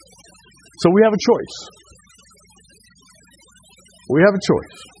 So we have a choice. We have a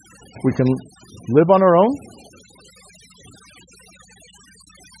choice. We can live on our own,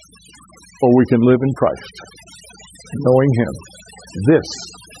 or we can live in Christ, knowing Him. This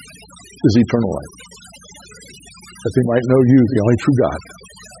is eternal life. That they might know you, the only true God,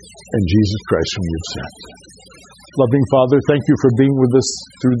 and Jesus Christ whom you have sent. Loving Father, thank you for being with us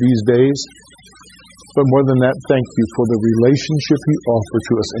through these days. But more than that, thank you for the relationship you offer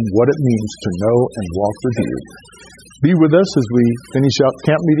to us and what it means to know and walk with you. Be with us as we finish up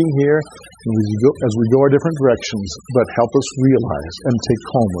camp meeting here and as we go our different directions, but help us realize and take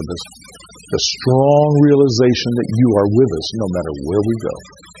home with us the strong realization that you are with us no matter where we go.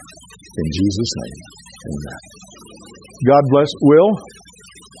 In Jesus' name, amen. God bless. Will?